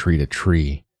slunk from tree to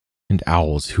tree, and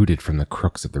owls hooted from the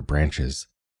crooks of their branches.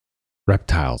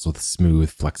 Reptiles with smooth,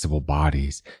 flexible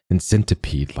bodies and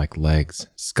centipede-like legs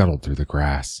scuttled through the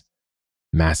grass.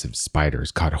 Massive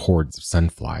spiders caught hordes of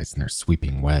sunflies in their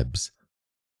sweeping webs.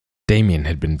 Damien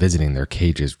had been visiting their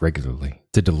cages regularly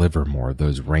to deliver more of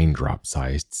those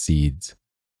raindrop-sized seeds,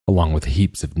 along with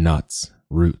heaps of nuts,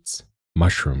 roots,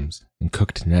 mushrooms, and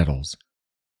cooked nettles.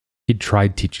 He'd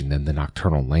tried teaching them the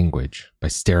nocturnal language by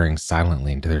staring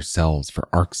silently into their cells for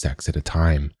arcsecs at a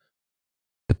time.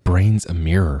 "The brain's a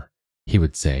mirror," he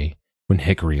would say, when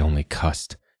Hickory only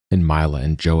cussed and Mila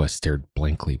and Joa stared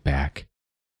blankly back.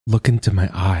 "Look into my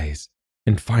eyes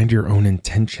and find your own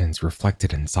intentions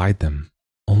reflected inside them.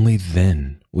 Only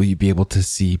then will you be able to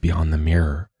see beyond the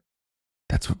mirror.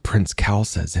 That's what Prince Cal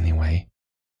says anyway."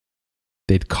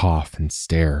 They'd cough and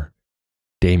stare.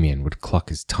 Damien would cluck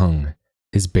his tongue,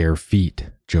 his bare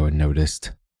feet, Joa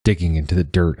noticed, digging into the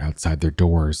dirt outside their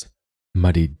doors,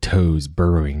 muddied toes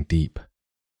burrowing deep.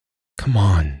 "Come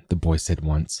on," the boy said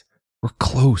once. "We're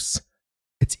close.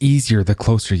 It's easier the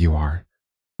closer you are.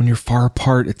 When you're far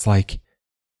apart, it's like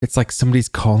somebody's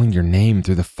calling your name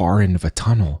through the far end of a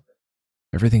tunnel.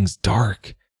 Everything's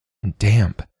dark and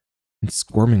damp and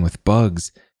squirming with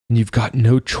bugs, and you've got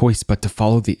no choice but to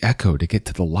follow the echo to get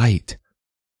to the light.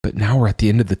 But now we're at the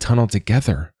end of the tunnel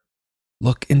together.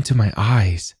 Look into my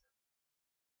eyes."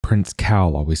 Prince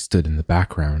Cal always stood in the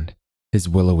background, his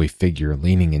willowy figure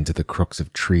leaning into the crooks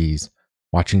of trees,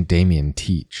 watching Damien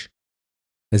teach.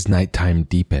 As nighttime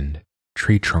deepened,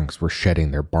 tree trunks were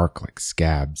shedding their bark like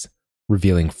scabs,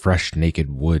 revealing fresh naked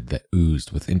wood that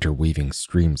oozed with interweaving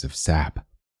streams of sap.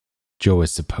 Joa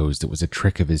supposed it was a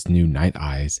trick of his new night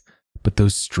eyes, but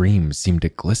those streams seemed to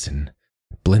glisten,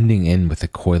 blending in with the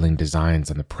coiling designs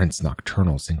on the Prince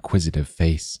Nocturnal's inquisitive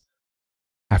face.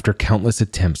 After countless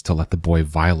attempts to let the boy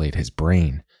violate his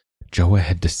brain, Joa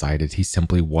had decided he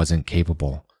simply wasn't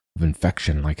capable of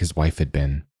infection like his wife had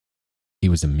been. He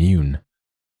was immune.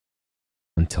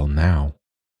 Until now.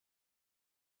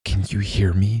 "Can you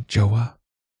hear me, Joa?"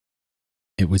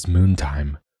 It was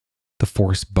moontime. The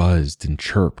force buzzed and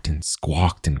chirped and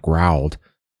squawked and growled,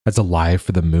 as alive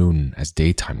for the moon as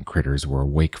daytime critters were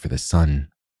awake for the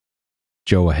sun.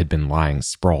 Joa had been lying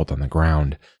sprawled on the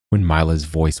ground when Mila's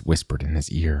voice whispered in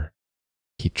his ear.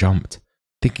 He jumped,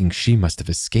 thinking she must have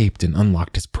escaped and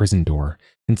unlocked his prison door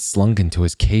and slunk into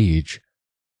his cage.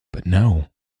 But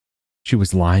no, she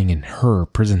was lying in her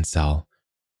prison cell,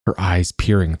 her eyes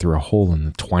peering through a hole in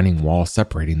the twining wall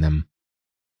separating them.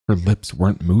 Her lips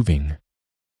weren't moving.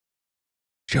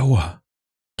 "Joa,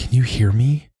 can you hear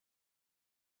me?"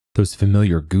 Those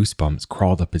familiar goosebumps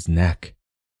crawled up his neck.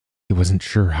 He wasn't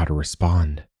sure how to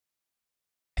respond.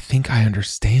 "I think I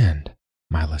understand,"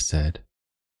 Mila said.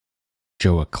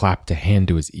 Joa clapped a hand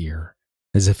to his ear,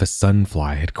 as if a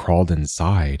sunfly had crawled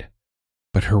inside,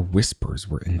 but her whispers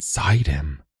were inside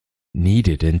him,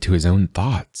 kneaded into his own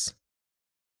thoughts.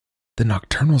 "The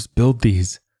Nocturnals build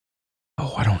these,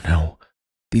 I don't know,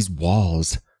 these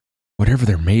walls, whatever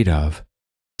they're made of,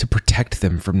 to protect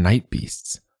them from night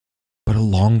beasts. But a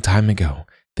long time ago,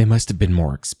 they must have been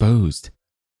more exposed.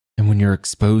 And when you're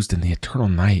exposed in the eternal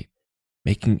night,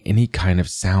 making any kind of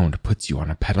sound puts you on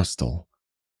a pedestal.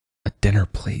 A dinner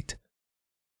plate."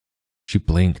 She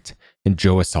blinked, and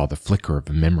Joa saw the flicker of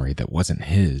a memory that wasn't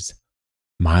his.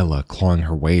 Mila clawing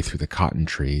her way through the cotton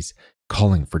trees,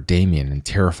 calling for Damien in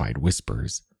terrified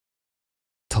whispers.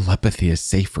 "Telepathy is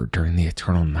safer during the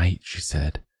eternal night," she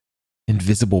said.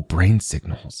 "Invisible brain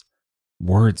signals,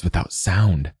 words without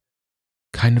sound.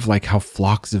 Kind of like how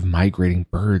flocks of migrating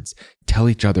birds tell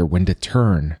each other when to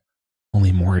turn,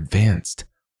 only more advanced."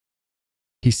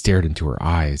 He stared into her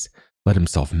eyes, let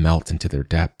himself melt into their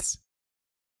depths.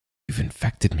 "You've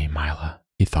infected me, Mila,"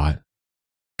 he thought.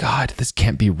 "God, this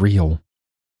can't be real."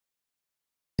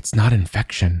 "It's not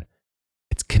infection.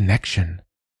 It's connection.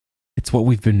 It's what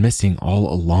we've been missing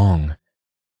all along.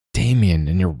 Damien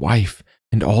and your wife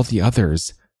and all the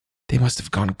others, they must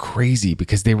have gone crazy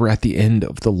because they were at the end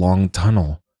of the long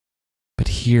tunnel. But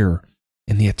here,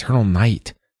 in the eternal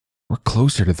night, we're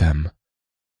closer to them.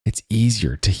 It's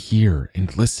easier to hear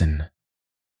and listen."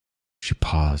 She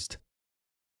paused.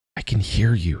 "I can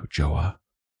hear you, Joa."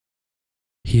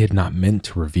 He had not meant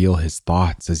to reveal his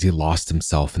thoughts as he lost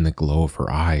himself in the glow of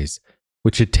her eyes,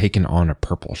 which had taken on a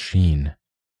purple sheen.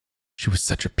 She was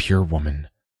such a pure woman,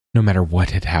 no matter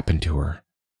what had happened to her.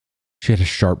 She had a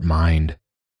sharp mind,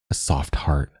 a soft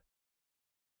heart.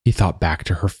 He thought back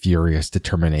to her furious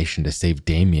determination to save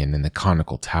Damien in the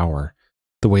conical tower,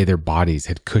 the way their bodies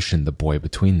had cushioned the boy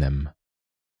between them.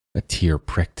 A tear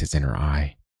pricked his inner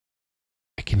eye.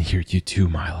 "I can hear you too,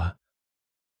 Mila."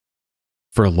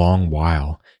 For a long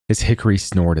while, as Hickory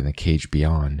snored in the cage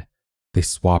beyond, they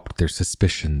swapped their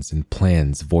suspicions and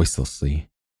plans voicelessly.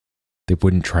 They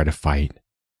wouldn't try to fight.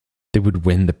 They would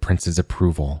win the prince's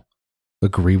approval,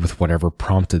 agree with whatever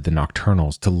prompted the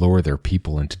Nocturnals to lure their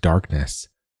people into darkness.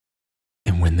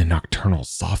 And when the nocturnals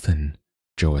soften,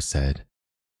 Joa said,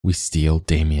 we steal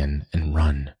Damien and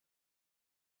run.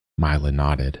 Mila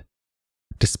nodded.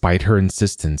 Despite her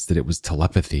insistence that it was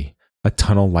telepathy, a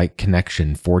tunnel-like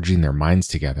connection forging their minds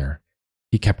together,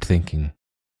 he kept thinking,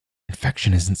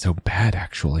 infection isn't so bad,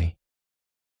 actually.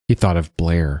 He thought of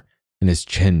Blair, and his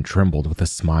chin trembled with a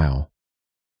smile.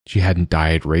 She hadn't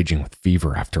died raging with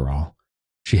fever, after all.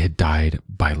 She had died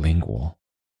bilingual.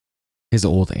 His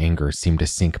old anger seemed to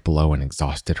sink below an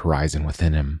exhausted horizon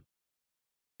within him.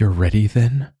 You're ready,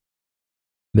 then?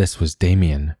 This was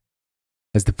Damien.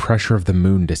 As the pressure of the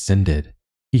moon descended,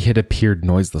 he had appeared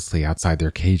noiselessly outside their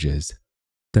cages.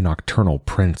 The nocturnal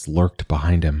prince lurked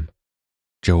behind him.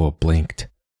 Joa blinked.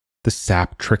 The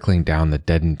sap trickling down the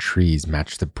deadened trees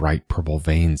matched the bright purple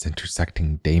veins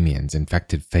intersecting Damien's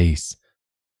infected face.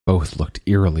 Both looked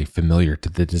eerily familiar to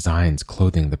the designs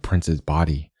clothing the prince's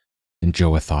body, and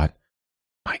Joa thought,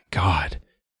 my God,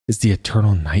 is the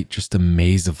eternal night just a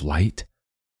maze of light?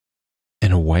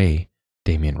 In a way,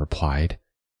 Damien replied,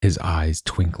 his eyes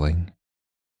twinkling.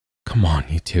 Come on,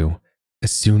 you two.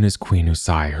 As soon as Queen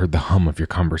Usai heard the hum of your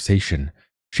conversation,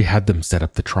 she had them set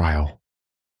up the trial.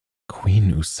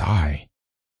 Queen Usai?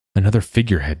 Another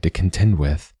figurehead to contend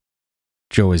with.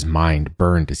 Joa's mind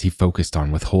burned as he focused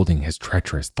on withholding his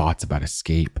treacherous thoughts about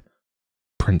escape.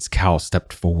 Prince Cal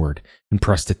stepped forward and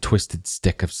pressed a twisted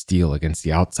stick of steel against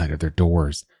the outside of their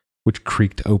doors, which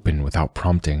creaked open without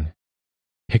prompting.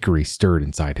 Hickory stirred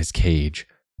inside his cage,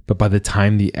 but by the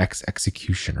time the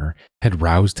ex-executioner had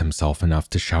roused himself enough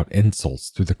to shout insults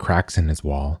through the cracks in his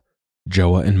wall,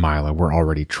 Joa and Mila were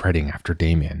already treading after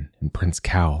Damien and Prince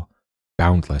Cal,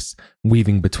 boundless,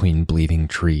 weaving between bleeding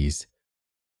trees.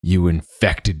 You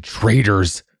infected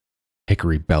traitors!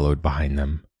 Hickory bellowed behind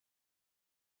them.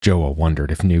 Joa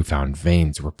wondered if newfound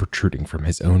veins were protruding from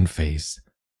his own face,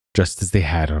 just as they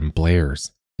had on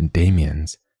Blair's and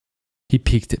Damien's. He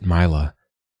peeked at Mila,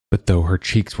 but though her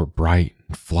cheeks were bright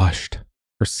and flushed,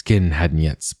 her skin hadn't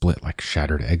yet split like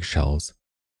shattered eggshells.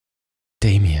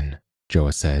 Damien,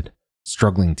 Joa said,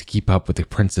 struggling to keep up with the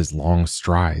prince's long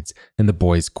strides and the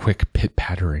boy's quick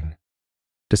pit-pattering.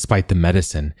 Despite the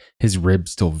medicine, his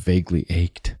ribs still vaguely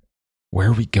ached. Where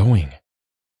are we going?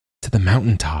 To the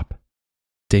mountaintop.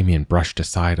 Damien brushed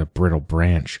aside a brittle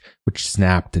branch, which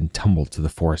snapped and tumbled to the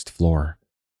forest floor.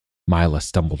 Mila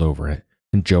stumbled over it,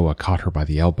 and Joa caught her by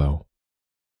the elbow.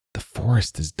 The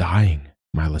forest is dying,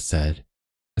 Mila said,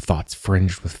 her thoughts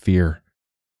fringed with fear.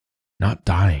 Not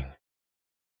dying.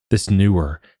 This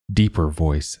newer, deeper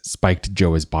voice spiked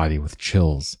Joa's body with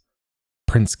chills.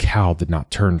 Prince Cal did not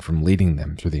turn from leading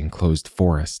them through the enclosed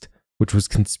forest, which was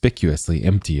conspicuously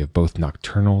empty of both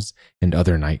nocturnals and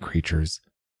other night creatures.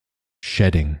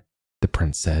 Shedding, the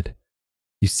prince said.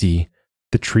 You see,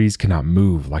 the trees cannot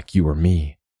move like you or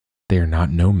me. They are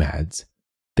not nomads.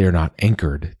 They are not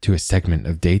anchored to a segment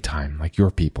of daytime like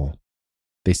your people.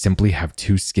 They simply have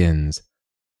two skins,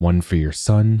 one for your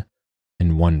sun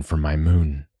and one for my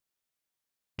moon.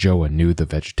 Joa knew the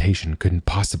vegetation couldn't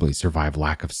possibly survive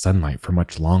lack of sunlight for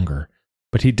much longer,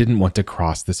 but he didn't want to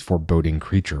cross this foreboding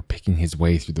creature picking his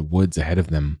way through the woods ahead of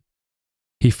them.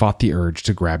 He fought the urge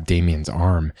to grab Damien's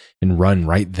arm and run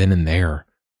right then and there.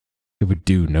 It would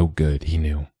do no good, he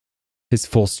knew. His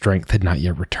full strength had not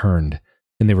yet returned,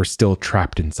 and they were still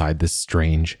trapped inside this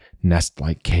strange,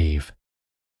 nest-like cave.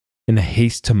 In a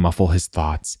haste to muffle his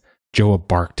thoughts, Joa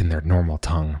barked in their normal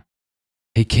tongue.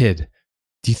 Hey kid,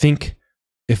 do you think,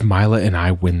 if Mila and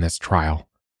I win this trial,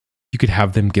 you could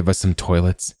have them give us some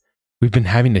toilets? We've been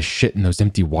having to shit in those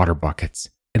empty water buckets,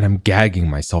 and I'm gagging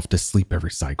myself to sleep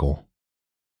every cycle.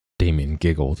 Damien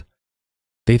giggled.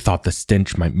 They thought the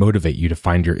stench might motivate you to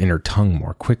find your inner tongue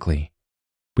more quickly.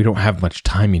 We don't have much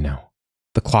time, you know.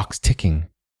 The clock's ticking.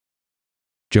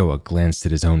 Joa glanced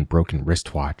at his own broken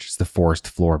wristwatch as the forest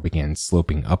floor began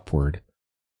sloping upward.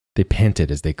 They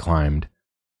panted as they climbed.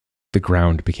 The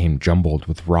ground became jumbled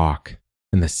with rock,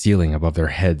 and the ceiling above their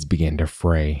heads began to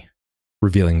fray,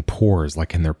 revealing pores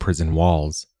like in their prison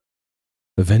walls.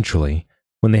 Eventually,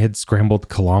 when they had scrambled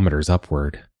kilometers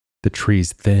upward, the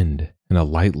trees thinned and a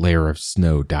light layer of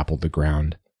snow dappled the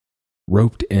ground.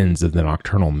 Roped ends of the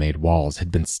nocturnal-made walls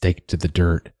had been staked to the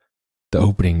dirt. The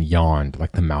opening yawned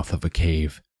like the mouth of a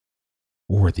cave.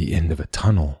 Or the end of a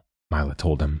tunnel, Mila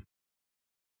told him.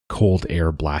 Cold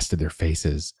air blasted their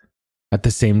faces. At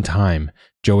the same time,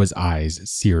 Joa's eyes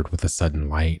seared with a sudden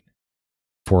light.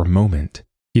 For a moment,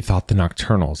 he thought the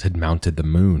nocturnals had mounted the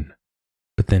moon,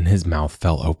 but then his mouth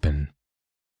fell open.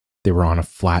 They were on a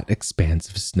flat expanse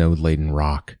of snow-laden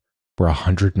rock, where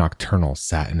 100 nocturnals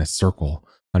sat in a circle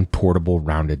on portable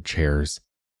rounded chairs.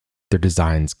 Their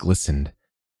designs glistened,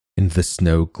 and the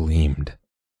snow gleamed.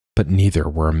 but neither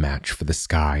were a match for the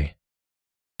sky.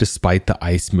 Despite the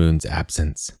ice moon's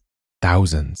absence,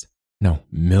 thousands, no,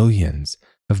 millions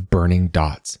of burning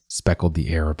dots speckled the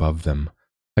air above them,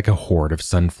 like a horde of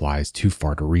sunflies too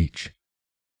far to reach.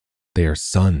 "They are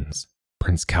suns,"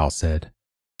 Prince Cal said,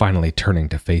 finally turning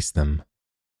to face them.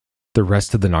 The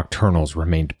rest of the nocturnals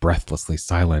remained breathlessly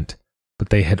silent, but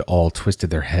they had all twisted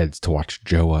their heads to watch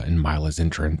Joa and Mila's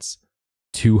entrance,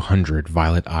 200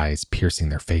 violet eyes piercing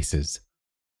their faces.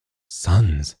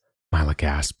 "Suns," Mila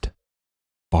gasped.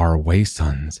 "Far away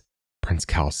suns," Prince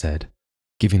Cal said,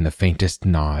 giving the faintest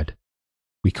nod.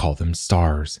 "We call them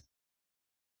stars."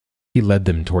 He led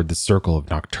them toward the circle of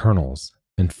nocturnals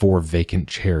and 4 vacant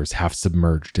chairs half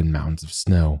submerged in mounds of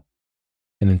snow.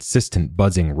 An insistent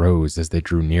buzzing rose as they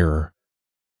drew nearer.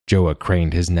 Joa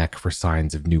craned his neck for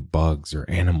signs of new bugs or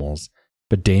animals,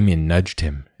 but Damien nudged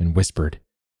him and whispered,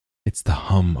 "It's the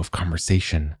hum of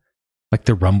conversation, like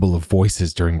the rumble of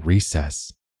voices during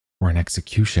recess or an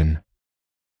execution."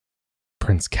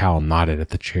 Prince Cal nodded at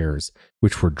the chairs,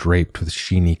 which were draped with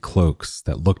sheeny cloaks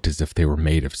that looked as if they were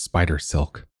made of spider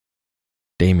silk.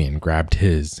 Damien grabbed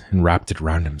his and wrapped it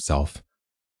around himself.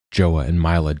 Joa and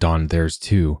Mila donned theirs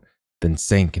too, then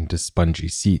sank into spongy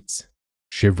seats,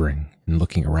 shivering and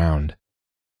looking around.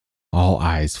 All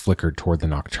eyes flickered toward the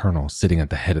nocturnal sitting at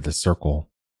the head of the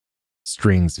circle.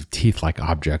 Strings of teeth-like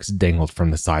objects dangled from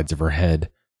the sides of her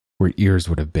head, where ears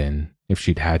would have been if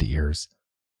she'd had ears.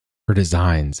 Her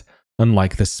designs,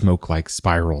 unlike the smoke-like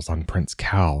spirals on Prince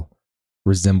Cal,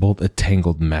 resembled a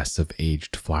tangled mess of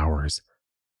aged flowers,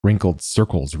 wrinkled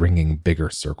circles ringing bigger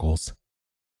circles.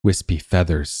 Wispy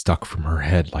feathers stuck from her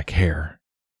head like hair.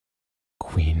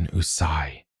 "Queen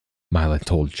Usai," Mila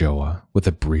told Joa with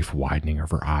a brief widening of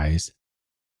her eyes.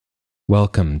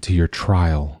 "Welcome to your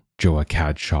trial, Joa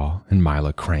Cadshaw and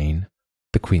Mila Crane,"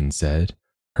 the queen said,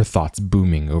 her thoughts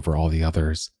booming over all the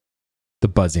others. The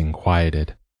buzzing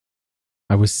quieted.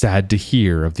 "I was sad to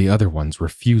hear of the other one's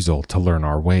refusal to learn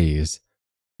our ways.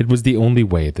 It was the only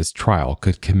way this trial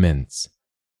could commence.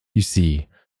 You see,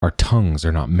 our tongues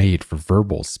are not made for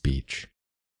verbal speech.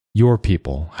 Your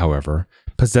people, however,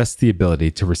 possess the ability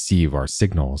to receive our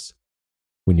signals.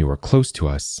 When you are close to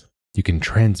us, you can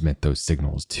transmit those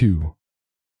signals too."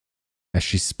 As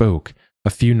she spoke, a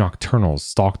few nocturnals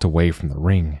stalked away from the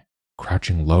ring,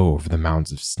 crouching low over the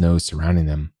mounds of snow surrounding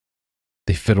them.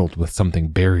 They fiddled with something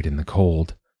buried in the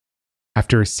cold.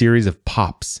 After a series of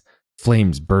pops,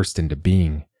 flames burst into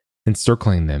being,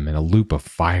 encircling them in a loop of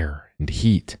fire and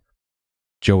heat.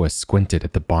 Joa squinted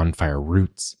at the bonfire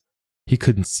roots. He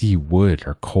couldn't see wood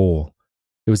or coal.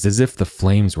 It was as if the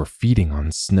flames were feeding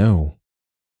on snow.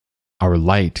 "Our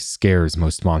light scares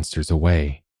most monsters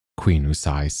away," Queen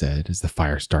Usai said as the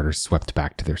fire starters swept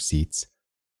back to their seats.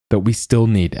 "But we still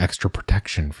need extra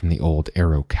protection from the old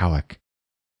Arrow Calic,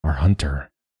 our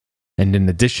hunter. And in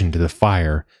addition to the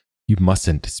fire, you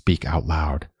mustn't speak out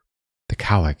loud. The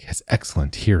Calic has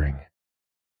excellent hearing."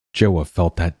 Joa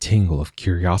felt that tingle of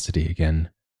curiosity again.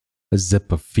 A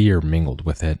zip of fear mingled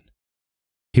with it.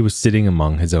 He was sitting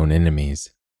among his own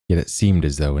enemies, yet it seemed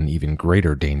as though an even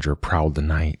greater danger prowled the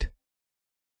night.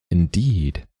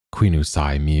 "Indeed," Queen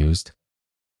Usai mused.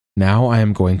 "Now I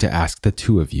am going to ask the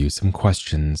two of you some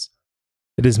questions.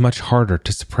 It is much harder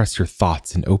to suppress your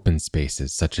thoughts in open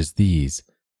spaces such as these,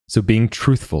 so being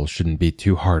truthful shouldn't be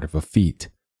too hard of a feat.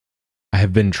 I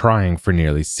have been trying for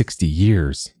nearly 60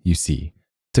 years, you see,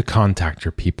 to contact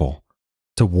your people,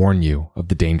 to warn you of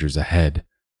the dangers ahead,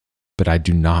 but I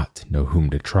do not know whom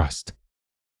to trust."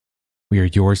 "We are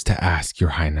yours to ask,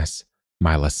 Your Highness,"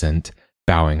 Mila sent,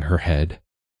 bowing her head.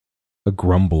 A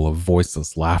grumble of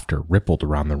voiceless laughter rippled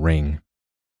around the ring.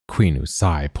 Queen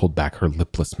Usai pulled back her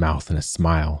lipless mouth in a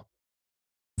smile.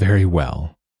 "Very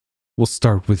well. We'll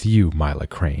start with you, Mila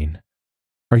Crane.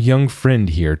 Our young friend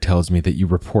here tells me that you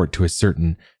report to a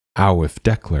certain Awif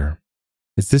Dekler.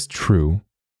 Is this true?"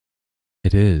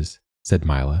 "It is," said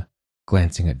Mila,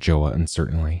 glancing at Joa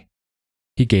uncertainly.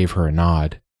 He gave her a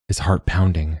nod, his heart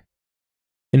pounding.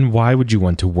 "And why would you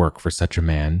want to work for such a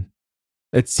man?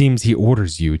 It seems he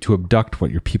orders you to abduct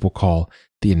what your people call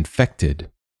the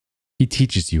infected. He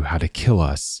teaches you how to kill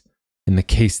us, in the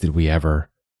case that we ever—"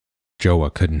 Joa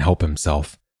couldn't help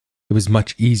himself. It was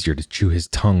much easier to chew his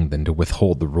tongue than to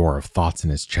withhold the roar of thoughts in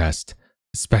his chest,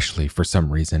 especially for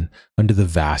some reason under the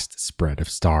vast spread of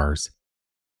stars.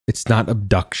 "It's not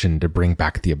abduction to bring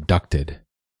back the abducted,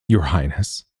 Your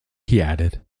Highness," he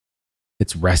added.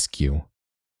 "It's rescue."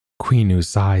 Queen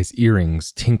Usai's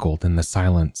earrings tinkled in the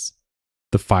silence.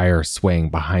 The fire swaying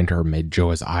behind her made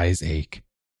Joa's eyes ache.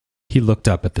 He looked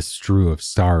up at the strew of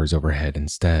stars overhead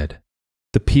instead.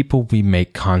 The people we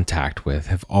make contact with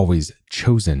have always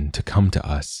chosen to come to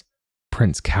us.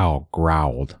 Prince Cal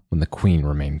growled when the Queen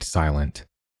remained silent.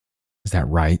 Is that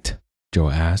right?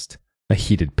 Joa asked, a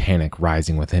heated panic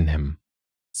rising within him.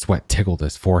 Sweat tickled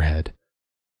his forehead.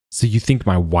 So you think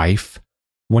my wife?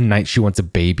 One night she wants a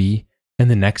baby, and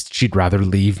the next she'd rather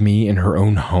leave me in her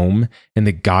own home in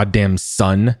the goddamn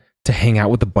sun to hang out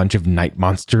with a bunch of night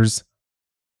monsters?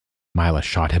 Mila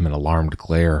shot him an alarmed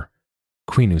glare.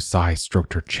 Queen Usai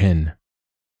stroked her chin.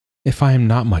 If I am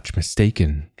not much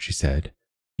mistaken, she said,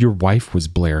 your wife was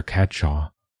Blair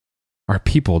Cadshaw. Our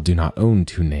people do not own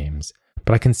two names,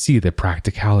 but I can see the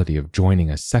practicality of joining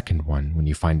a second one when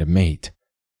you find a mate.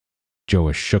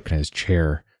 Joa shook in his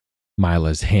chair.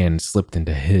 Mila's hand slipped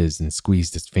into his and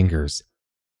squeezed his fingers.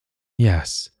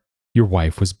 Yes, your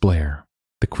wife was Blair,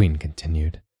 the Queen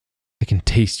continued. I can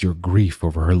taste your grief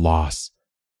over her loss,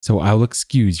 so I'll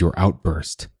excuse your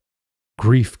outburst.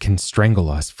 Grief can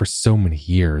strangle us for so many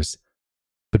years,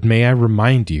 but may I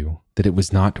remind you that it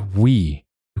was not we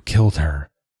who killed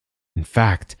her. In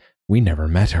fact, we never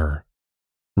met her.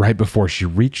 Right before she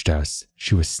reached us,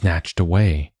 she was snatched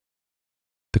away.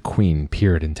 The Queen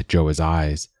peered into Joa's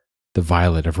eyes, the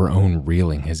violet of her own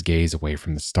reeling his gaze away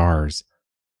from the stars.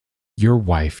 Your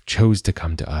wife chose to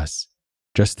come to us,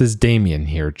 just as Damien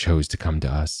here chose to come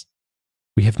to us.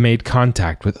 We have made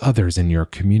contact with others in your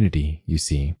community, you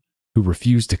see, who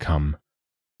refused to come,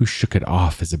 who shook it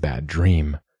off as a bad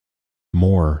dream.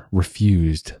 More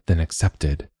refused than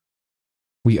accepted.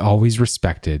 We always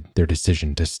respected their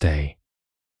decision to stay.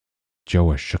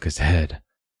 Joa shook his head.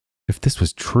 If this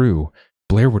was true,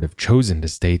 Blair would have chosen to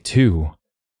stay too.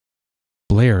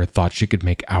 Blair thought she could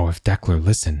make Aoif Dekler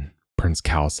listen, Prince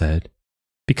Cal said,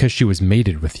 because she was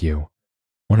mated with you,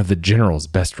 one of the General's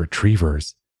best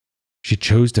retrievers. She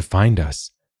chose to find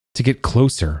us, to get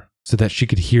closer so that she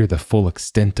could hear the full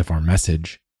extent of our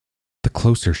message. The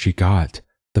closer she got,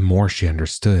 the more she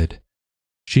understood.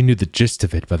 She knew the gist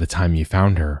of it by the time you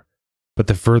found her, but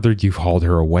the further you hauled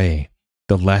her away,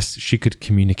 the less she could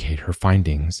communicate her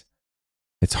findings.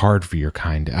 It's hard for your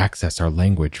kind to access our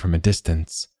language from a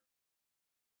distance.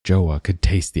 Joa could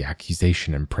taste the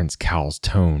accusation in Prince Cal's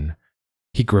tone.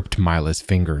 He gripped Mila's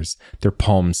fingers, their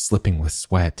palms slipping with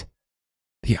sweat.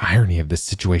 The irony of this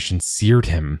situation seared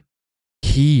him.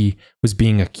 He was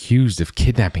being accused of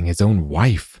kidnapping his own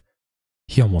wife.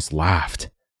 He almost laughed.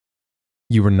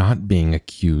 You are not being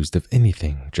accused of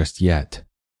anything just yet,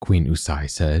 Queen Usai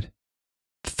said.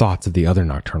 The thoughts of the other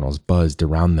nocturnals buzzed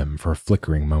around them for a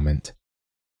flickering moment.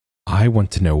 I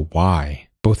want to know why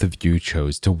both of you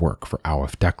chose to work for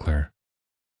Aoif Dekler.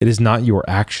 It is not your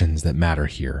actions that matter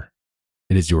here.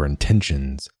 It is your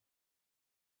intentions.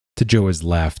 To Joa's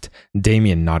left,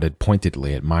 Damien nodded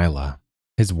pointedly at Mila,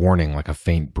 his warning like a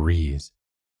faint breeze.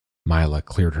 Mila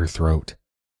cleared her throat.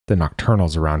 The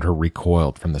nocturnals around her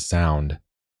recoiled from the sound.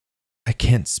 I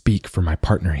can't speak for my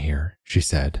partner here, she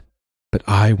said, but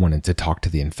I wanted to talk to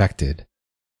the infected,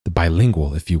 the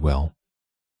bilingual, if you will,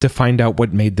 to find out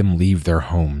what made them leave their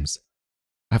homes.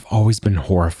 I've always been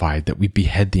horrified that we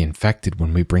behead the infected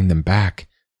when we bring them back.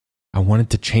 I wanted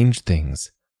to change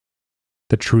things.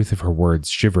 The truth of her words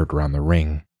shivered around the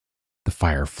ring. The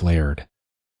fire flared.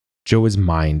 Joa's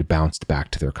mind bounced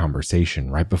back to their conversation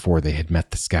right before they had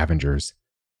met the scavengers.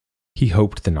 He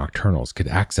hoped the nocturnals could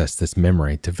access this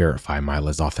memory to verify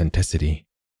Mila's authenticity.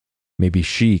 Maybe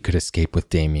she could escape with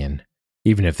Damien,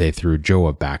 even if they threw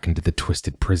Joa back into the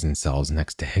twisted prison cells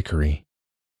next to Hickory.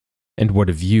 And what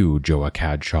of you, Joa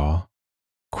Cadshaw?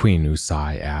 Queen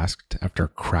Usai asked after a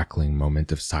crackling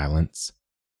moment of silence.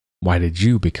 Why did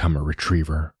you become a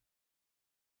retriever?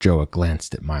 Joa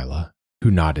glanced at Mila, who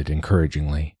nodded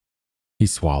encouragingly. He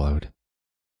swallowed.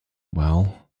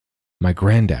 Well, my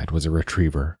granddad was a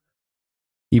retriever.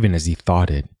 Even as he thought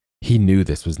it, he knew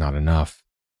this was not enough.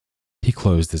 He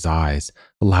closed his eyes,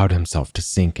 allowed himself to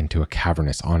sink into a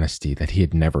cavernous honesty that he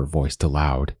had never voiced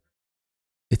aloud.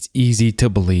 It's easy to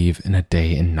believe in a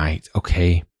day and night,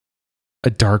 okay? A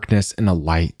darkness and a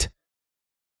light.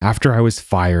 After I was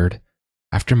fired,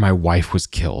 after my wife was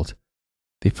killed,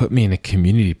 they put me in a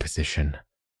community position.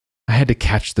 I had to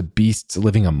catch the beasts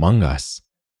living among us.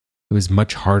 It was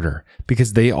much harder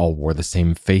because they all wore the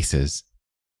same faces.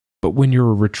 But when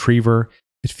you're a retriever,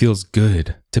 it feels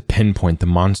good to pinpoint the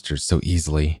monsters so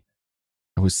easily.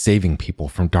 I was saving people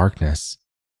from darkness.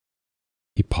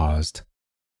 He paused.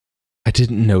 I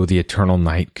didn't know the eternal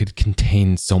night could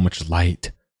contain so much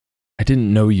light. I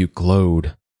didn't know you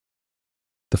glowed.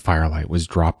 The firelight was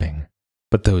dropping,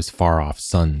 but those far-off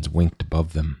suns winked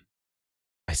above them.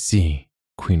 I see,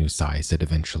 Queen Usai said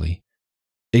eventually.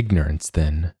 Ignorance,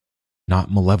 then,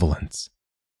 not malevolence.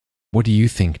 What do you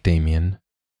think, Damien?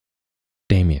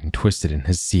 Damien twisted in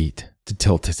his seat to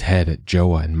tilt his head at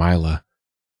Joa and Mila.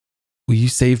 Will you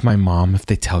save my mom if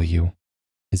they tell you?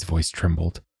 His voice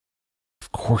trembled.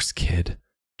 Of course, kid,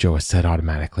 Joa said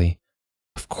automatically.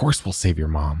 Of course we'll save your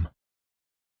mom.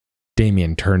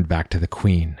 Damien turned back to the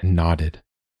Queen and nodded.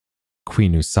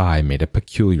 Queen Usai made a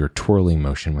peculiar twirling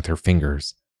motion with her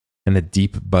fingers, and the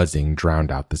deep buzzing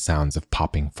drowned out the sounds of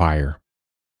popping fire.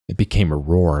 It became a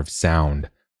roar of sound,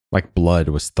 like blood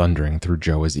was thundering through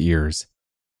Joa's ears.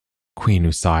 Queen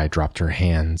Usai dropped her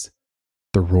hands.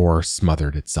 The roar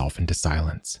smothered itself into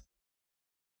silence.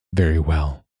 Very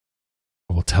well.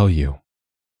 I will tell you.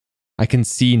 I can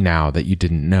see now that you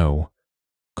didn't know,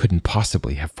 couldn't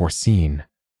possibly have foreseen.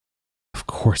 Of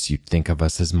course you'd think of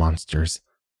us as monsters,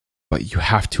 but you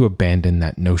have to abandon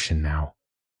that notion now.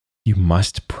 You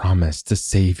must promise to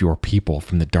save your people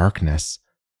from the darkness,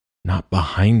 not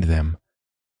behind them,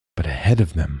 but ahead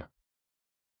of them.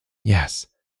 Yes,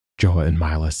 Joa and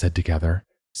Mila said together,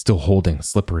 still holding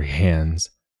slippery hands.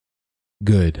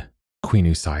 Good, Queen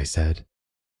Usai said.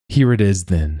 Here it is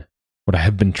then, what I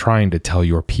have been trying to tell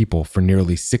your people for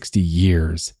nearly 60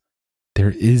 years.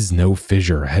 There is no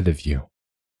fissure ahead of you.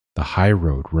 The high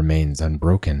road remains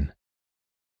unbroken.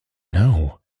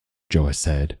 No, Joa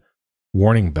said.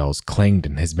 Warning bells clanged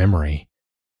in his memory.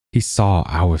 He saw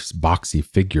Awif's boxy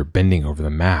figure bending over the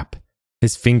map,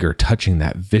 his finger touching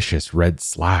that vicious red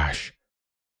slash.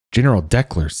 General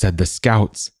Deckler said the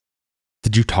scouts.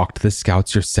 Did you talk to the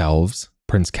scouts yourselves?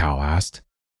 Prince Cal asked.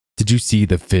 Did you see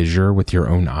the fissure with your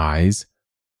own eyes?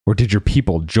 Or did your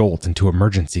people jolt into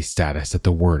emergency status at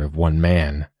the word of one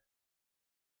man?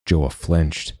 Joa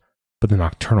flinched, but the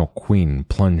Nocturnal Queen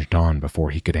plunged on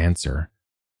before he could answer.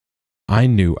 I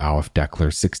knew Awif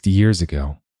Deckler 60 years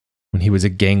ago, when he was a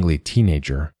gangly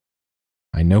teenager.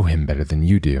 I know him better than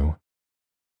you do.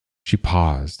 She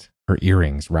paused, her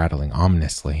earrings rattling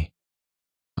ominously.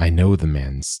 I know the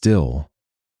man still.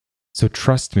 So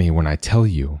trust me when I tell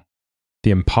you,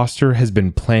 the impostor has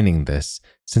been planning this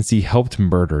since he helped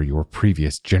murder your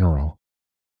previous general.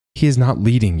 He is not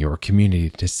leading your community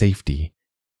to safety.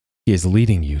 He is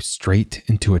leading you straight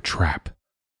into a trap.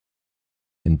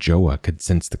 And Joa could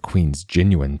sense the Queen's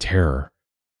genuine terror,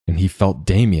 and he felt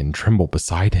Damien tremble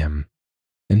beside him,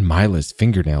 and Mila's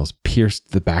fingernails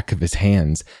pierced the back of his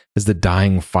hands as the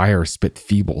dying fire spit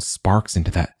feeble sparks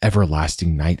into that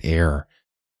everlasting night air,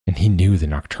 and he knew the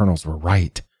Nocturnals were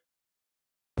right.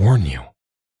 Warn you.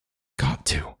 Got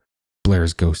to,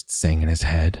 Blair's ghost sang in his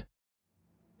head.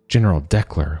 General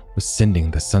Deckler was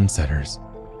sending the Sunsetters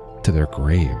to their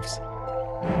graves.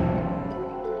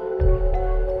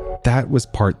 That was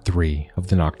part 3 of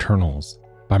The Nocturnals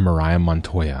by Mariah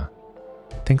Montoya.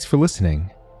 Thanks for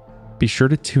listening. Be sure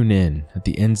to tune in at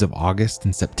the ends of August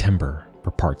and September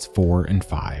for parts 4 and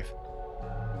 5.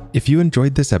 If you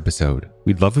enjoyed this episode,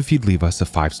 we'd love if you'd leave us a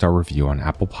 5-star review on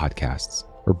Apple Podcasts,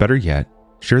 or better yet,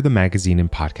 share the magazine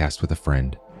and podcast with a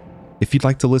friend. If you'd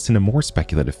like to listen to more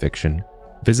speculative fiction,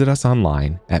 visit us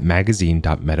online at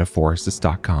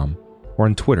magazine.metaphorosis.com or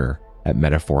on Twitter at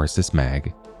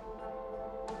metaphorosismag.